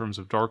strong in terms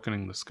of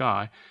darkening the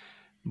sky,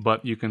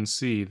 but you can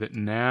see that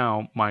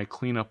now my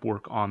cleanup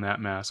work on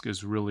that mask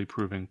is really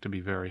proving to be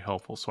very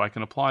helpful. So I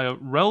can apply a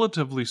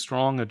relatively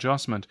strong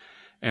adjustment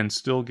and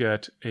still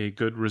get a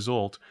good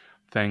result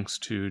thanks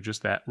to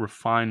just that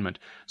refinement.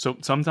 So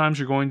sometimes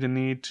you're going to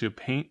need to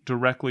paint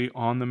directly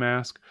on the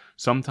mask.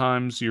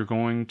 Sometimes you're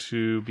going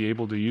to be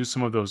able to use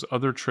some of those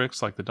other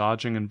tricks like the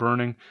dodging and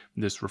burning,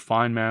 this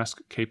refine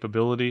mask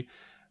capability,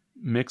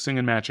 mixing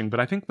and matching. But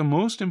I think the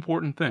most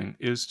important thing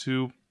is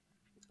to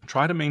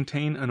try to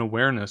maintain an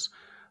awareness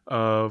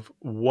of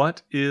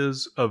what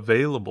is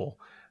available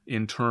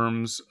in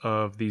terms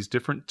of these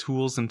different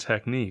tools and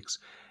techniques.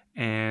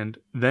 And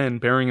then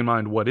bearing in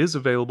mind what is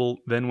available,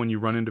 then when you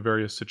run into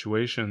various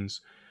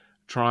situations,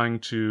 trying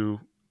to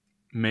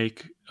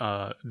make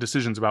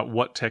decisions about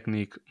what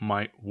technique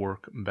might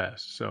work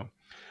best. So,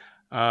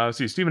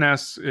 see, Stephen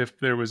asks if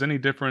there was any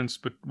difference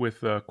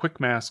with quick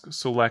mask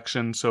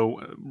selection. So,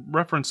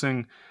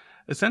 referencing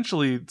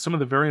essentially some of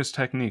the various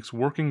techniques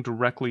working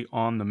directly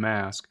on the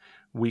mask,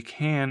 we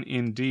can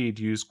indeed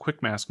use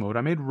quick mask mode.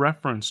 I made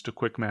reference to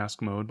quick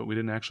mask mode, but we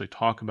didn't actually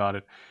talk about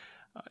it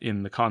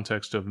in the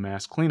context of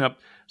mask cleanup.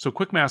 So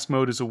quick mask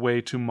mode is a way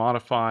to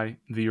modify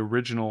the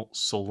original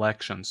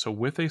selection. So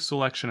with a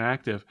selection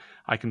active,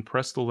 I can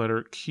press the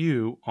letter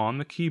Q on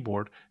the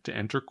keyboard to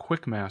enter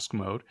quick mask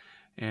mode.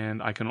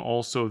 And I can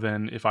also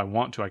then, if I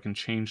want to, I can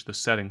change the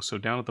settings. So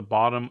down at the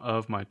bottom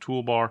of my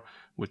toolbar,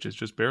 which is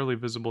just barely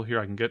visible here,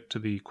 I can get to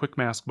the quick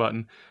mask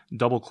button,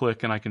 double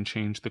click, and I can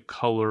change the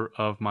color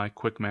of my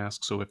quick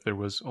mask. So if there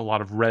was a lot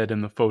of red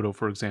in the photo,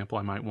 for example,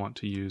 I might want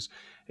to use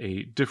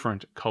a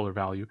different color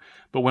value.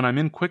 But when I'm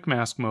in quick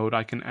mask mode,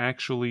 I can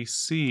actually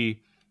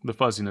see the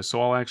fuzziness.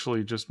 So I'll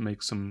actually just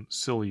make some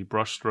silly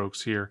brush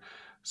strokes here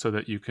so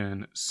that you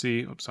can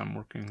see. Oops, I'm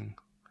working.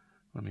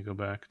 Let me go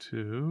back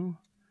to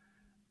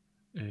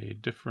a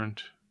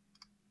different,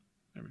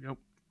 there we go.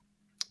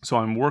 So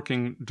I'm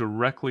working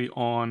directly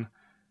on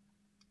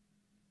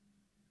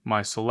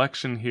my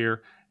selection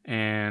here,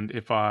 and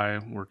if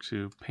I were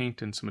to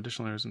paint in some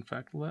additional areas, in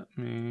fact, let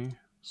me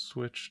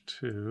switch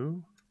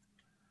to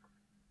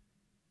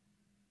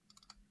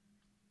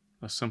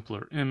a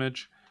simpler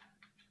image,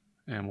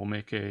 and we'll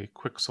make a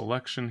quick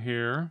selection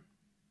here.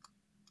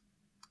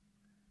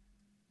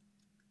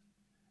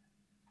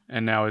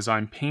 And now as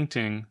I'm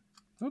painting,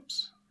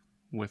 oops,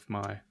 with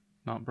my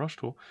not brush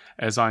tool,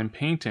 as I'm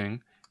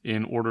painting,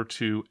 in order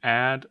to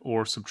add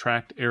or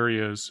subtract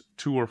areas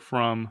to or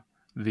from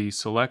the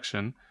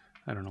selection,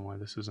 I don't know why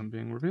this isn't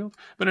being revealed,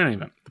 but in any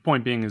event, the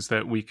point being is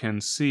that we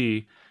can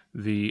see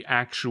the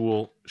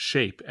actual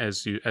shape,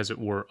 as it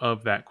were,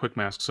 of that quick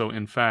mask. So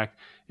in fact,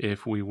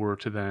 if we were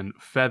to then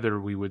feather,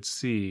 we would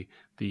see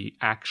the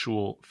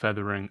actual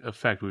feathering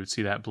effect. We would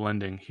see that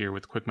blending here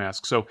with quick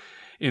mask. So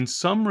in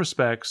some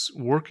respects,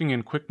 working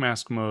in quick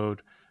mask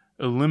mode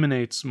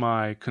eliminates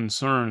my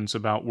concerns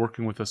about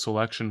working with a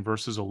selection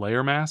versus a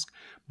layer mask,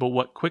 but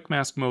what quick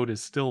mask mode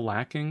is still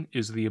lacking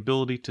is the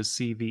ability to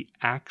see the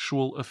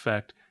actual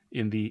effect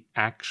in the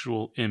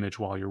actual image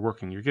while you're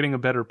working. You're getting a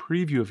better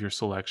preview of your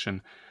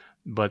selection,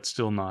 but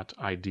still not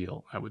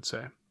ideal, I would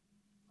say.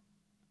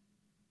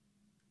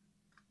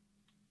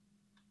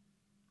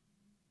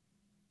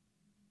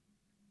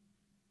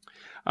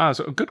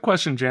 So a good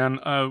question, Jan,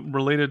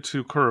 related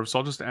to curves. So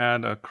I'll just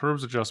add a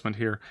curves adjustment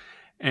here.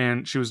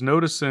 And she was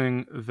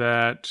noticing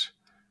that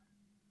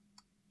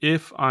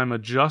if I'm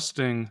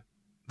adjusting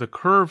the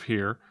curve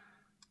here,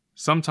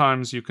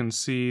 sometimes you can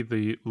see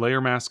the layer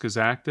mask is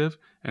active,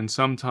 and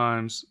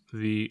sometimes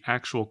the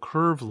actual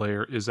curve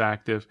layer is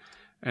active.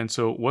 And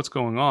so what's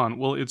going on?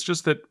 Well, it's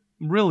just that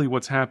really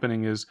what's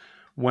happening is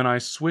when I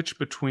switch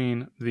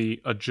between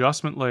the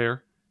adjustment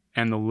layer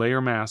and the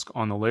layer mask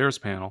on the layers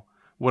panel,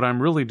 what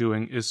I'm really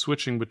doing is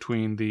switching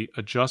between the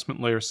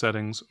adjustment layer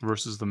settings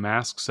versus the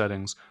mask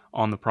settings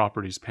on the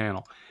properties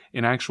panel.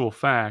 In actual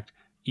fact,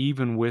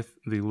 even with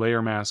the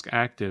layer mask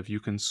active,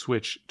 you can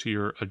switch to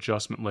your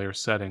adjustment layer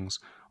settings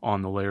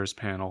on the layers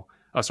panel,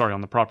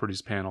 on the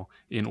properties panel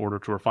in order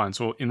to refine.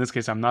 So in this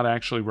case, I'm not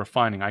actually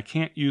refining. I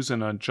can't use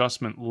an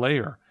adjustment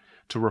layer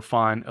to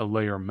refine a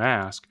layer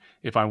mask.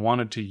 If I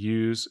wanted to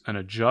use an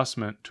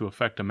adjustment to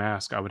affect a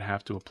mask, I would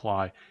have to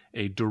apply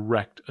a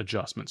direct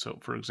adjustment. So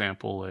for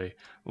example, a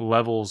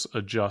levels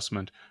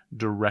adjustment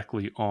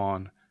directly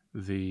on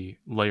the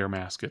layer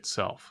mask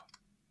itself.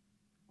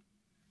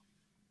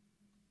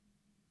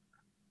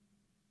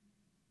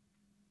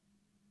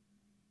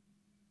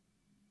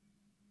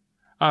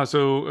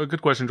 So a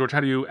good question, George. How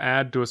do you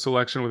add to a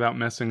selection without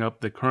messing up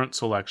the current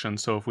selection?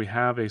 So if we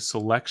have a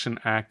selection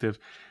active,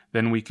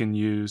 then we can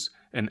use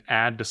an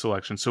add to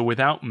selection. So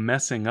without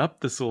messing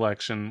up the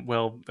selection,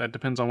 well, that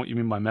depends on what you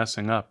mean by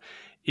messing up.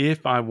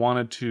 If I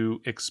wanted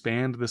to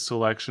expand the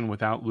selection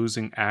without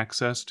losing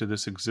access to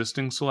this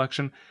existing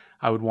selection,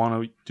 I would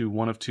want to do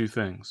one of two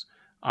things.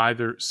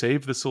 Either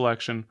save the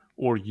selection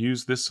or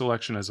use this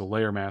selection as a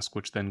layer mask,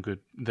 which then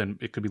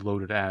it could be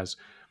loaded as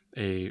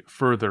a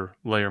further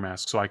layer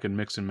mask. So I could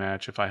mix and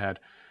match if I had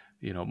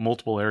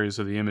multiple areas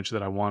of the image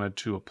that I wanted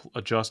to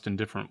adjust in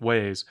different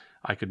ways.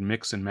 I could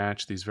mix and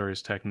match these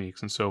various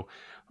techniques. And so,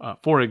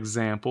 for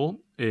example,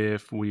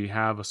 if we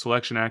have a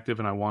selection active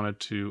and I wanted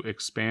to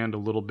expand a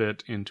little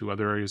bit into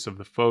other areas of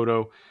the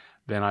photo,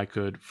 then I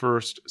could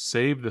first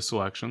save the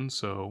selection.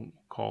 So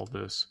call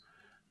this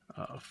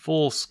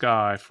full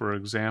sky, for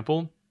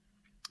example.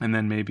 And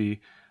then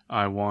maybe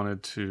I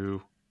wanted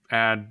to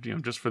add,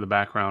 just for the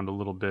background a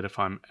little bit, if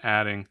I'm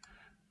adding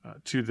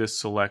to this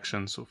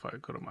selection. So if I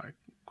go to my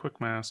quick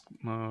mask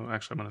mode,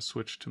 actually I'm going to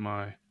switch to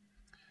my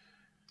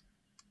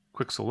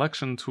quick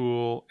selection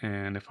tool,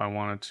 and if I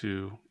wanted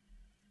to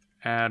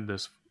add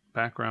this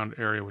background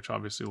area, which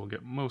obviously will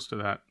get most of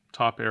that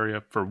top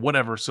area for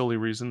whatever silly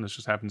reason, this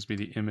just happens to be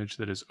the image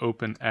that is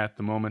open at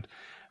the moment,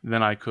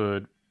 then I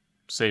could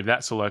save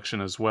that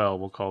selection as well.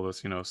 We'll call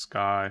this,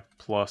 sky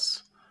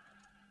plus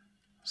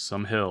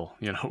some hill,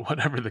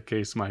 whatever the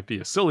case might be.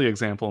 A silly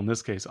example in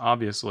this case,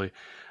 obviously,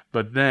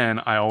 but then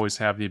I always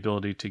have the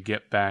ability to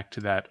get back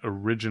to that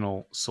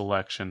original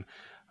selection.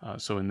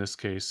 So in this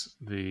case,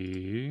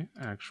 the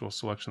actual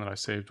selection that I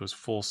saved was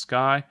full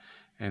sky,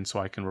 and so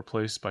I can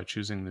replace by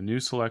choosing the new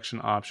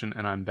selection option,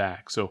 and I'm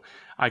back. So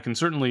I can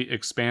certainly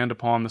expand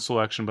upon the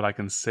selection, but I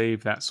can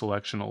save that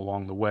selection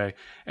along the way.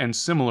 And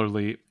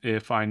similarly,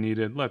 if I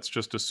needed, let's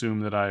just assume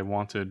that I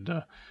wanted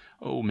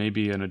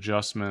maybe an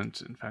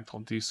adjustment. In fact,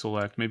 I'll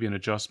deselect maybe an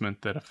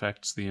adjustment that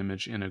affects the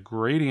image in a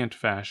gradient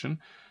fashion.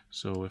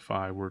 So if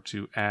I were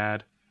to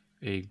add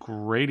a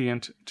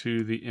gradient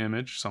to the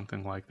image,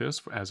 something like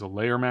this, as a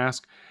layer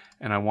mask,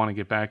 and I want to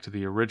get back to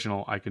the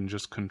original, I can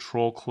just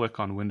Control-click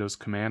on Windows,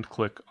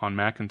 Command-click on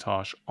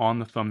Macintosh on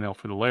the thumbnail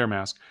for the layer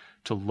mask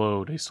to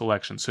load a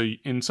selection. So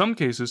in some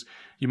cases,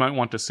 you might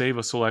want to save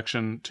a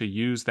selection to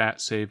use that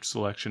saved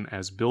selection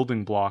as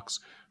building blocks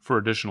for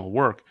additional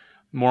work.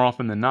 More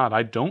often than not,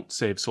 I don't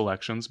save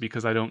selections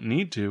because I don't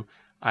need to.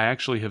 I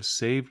actually have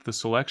saved the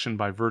selection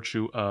by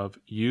virtue of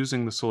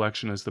using the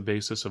selection as the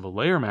basis of a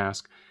layer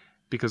mask,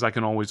 because I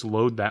can always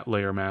load that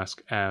layer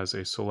mask as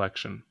a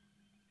selection.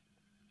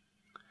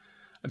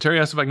 Terry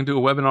asked if I can do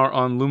a webinar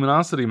on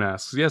luminosity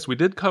masks. Yes, we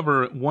did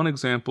cover one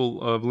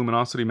example of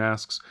luminosity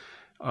masks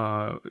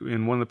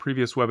in one of the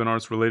previous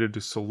webinars related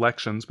to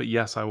selections, but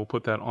yes, I will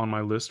put that on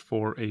my list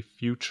for a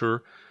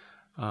future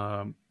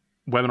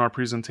webinar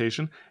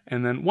presentation.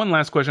 And then one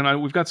last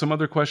question. We've got some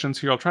other questions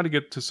here. I'll try to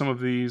get to some of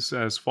these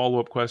as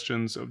follow-up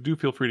questions. Do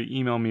feel free to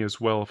email me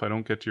as well if I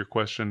don't get to your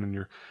question and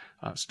you're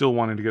still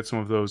wanting to get some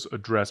of those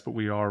addressed, but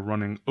we are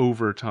running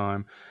over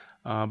time.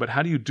 But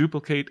how do you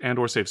duplicate and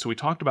or save? So we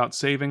talked about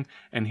saving,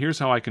 and here's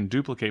how I can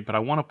duplicate, but I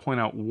want to point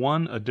out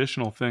one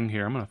additional thing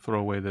here. I'm going to throw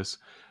away this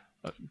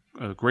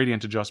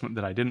gradient adjustment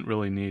that I didn't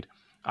really need.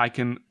 I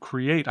can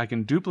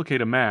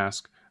duplicate a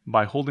mask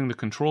by holding the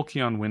Control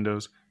key on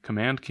Windows,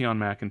 Command key on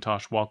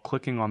Macintosh while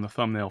clicking on the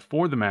thumbnail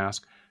for the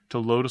mask to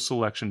load a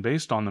selection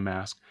based on the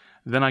mask.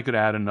 Then I could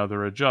add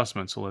another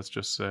adjustment. So let's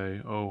just say,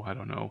 I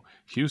don't know,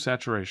 hue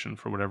saturation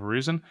for whatever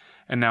reason.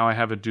 And now I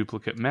have a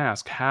duplicate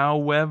mask.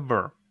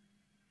 However,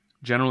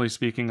 generally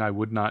speaking, I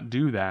would not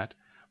do that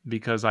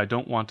because I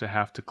don't want to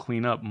have to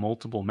clean up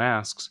multiple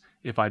masks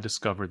if I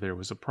discover there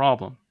was a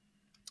problem.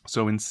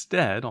 So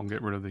instead, I'll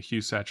get rid of the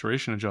hue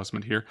saturation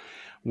adjustment here.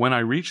 When I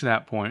reach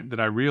that point that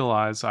I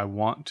realize I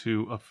want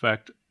to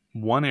affect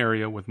one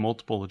area with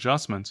multiple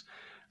adjustments,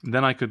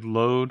 then I could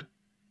load,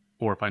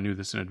 or if I knew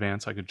this in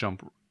advance, I could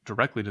jump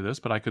directly to this,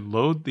 but I could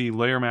load the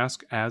layer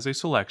mask as a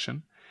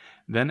selection,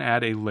 then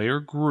add a layer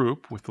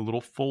group with the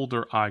little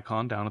folder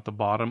icon down at the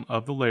bottom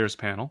of the layers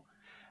panel,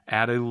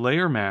 add a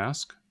layer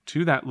mask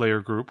to that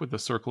layer group with the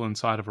circle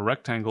inside of a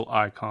rectangle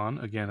icon,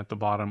 again at the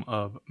bottom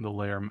of the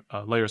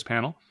layers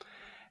panel.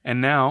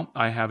 And now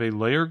I have a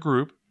layer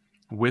group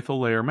with a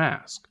layer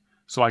mask.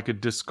 So I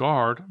could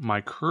discard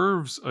my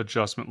curves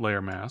adjustment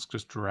layer mask,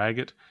 just drag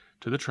it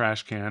to the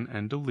trash can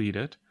and delete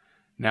it.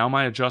 Now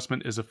my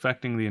adjustment is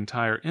affecting the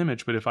entire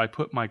image, but if I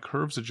put my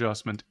curves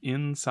adjustment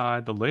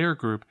inside the layer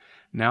group,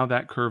 now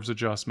that curves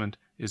adjustment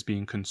is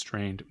being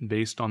constrained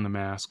based on the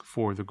mask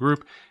for the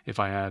group. If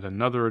I add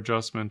another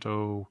adjustment,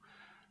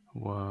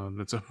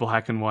 that's a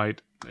black and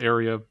white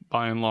area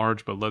by and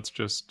large, but let's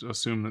just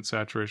assume that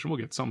saturation, we'll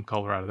get some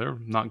color out of there.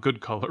 Not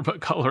good color, but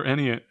color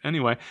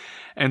anyway.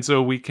 And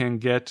so we can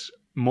get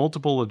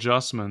multiple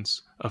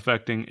adjustments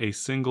affecting a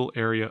single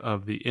area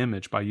of the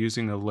image by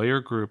using a layer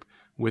group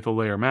with a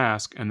layer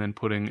mask and then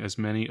putting as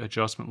many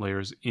adjustment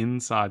layers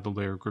inside the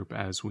layer group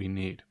as we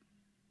need.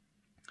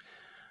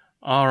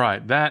 All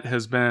right, that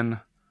has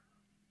been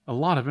a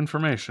lot of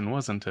information,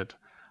 wasn't it?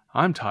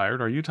 I'm tired.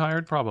 Are you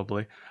tired?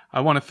 Probably. I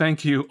want to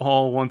thank you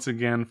all once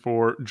again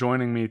for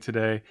joining me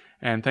today,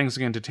 and thanks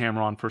again to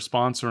Tamron for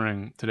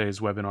sponsoring today's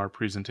webinar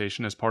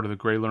presentation as part of the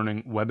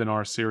GreyLearning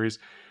webinar series.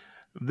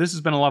 This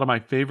has been a lot of my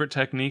favorite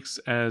techniques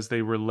as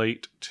they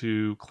relate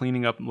to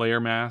cleaning up layer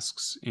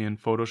masks in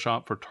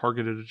Photoshop for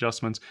targeted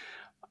adjustments.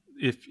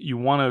 If you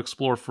want to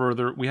explore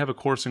further, we have a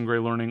course in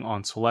GreyLearning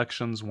on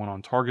selections, one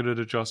on targeted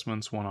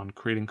adjustments, one on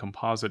creating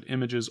composite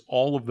images.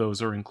 All of those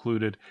are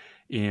included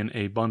in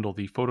a bundle,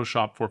 the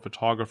Photoshop for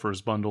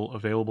Photographers bundle,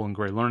 available in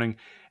GreyLearning,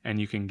 and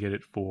you can get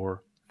it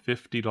for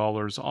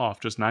 $50 off,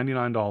 just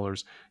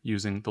 $99,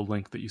 using the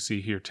link that you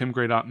see here,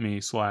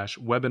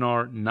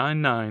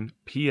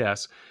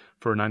 timgrey.me/webinar99ps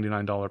for a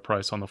 $99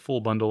 price on the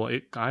full bundle.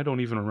 I don't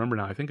even remember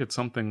now. I think it's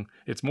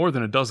more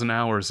than a dozen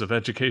hours of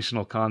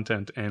educational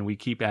content, and we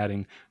keep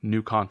adding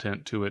new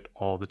content to it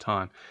all the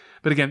time.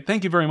 But again,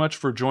 thank you very much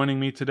for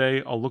joining me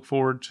today. I'll look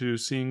forward to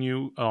seeing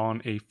you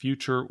on a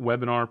future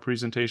webinar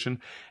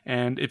presentation.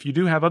 And if you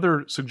do have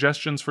other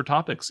suggestions for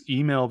topics,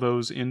 email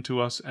those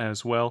into us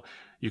as well.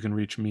 You can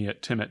reach me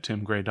at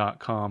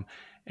tim@timgrey.com.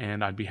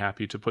 and I'd be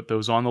happy to put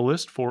those on the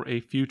list for a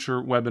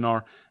future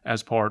webinar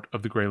as part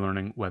of the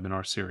GreyLearning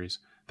webinar series.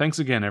 Thanks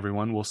again,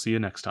 everyone. We'll see you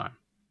next time.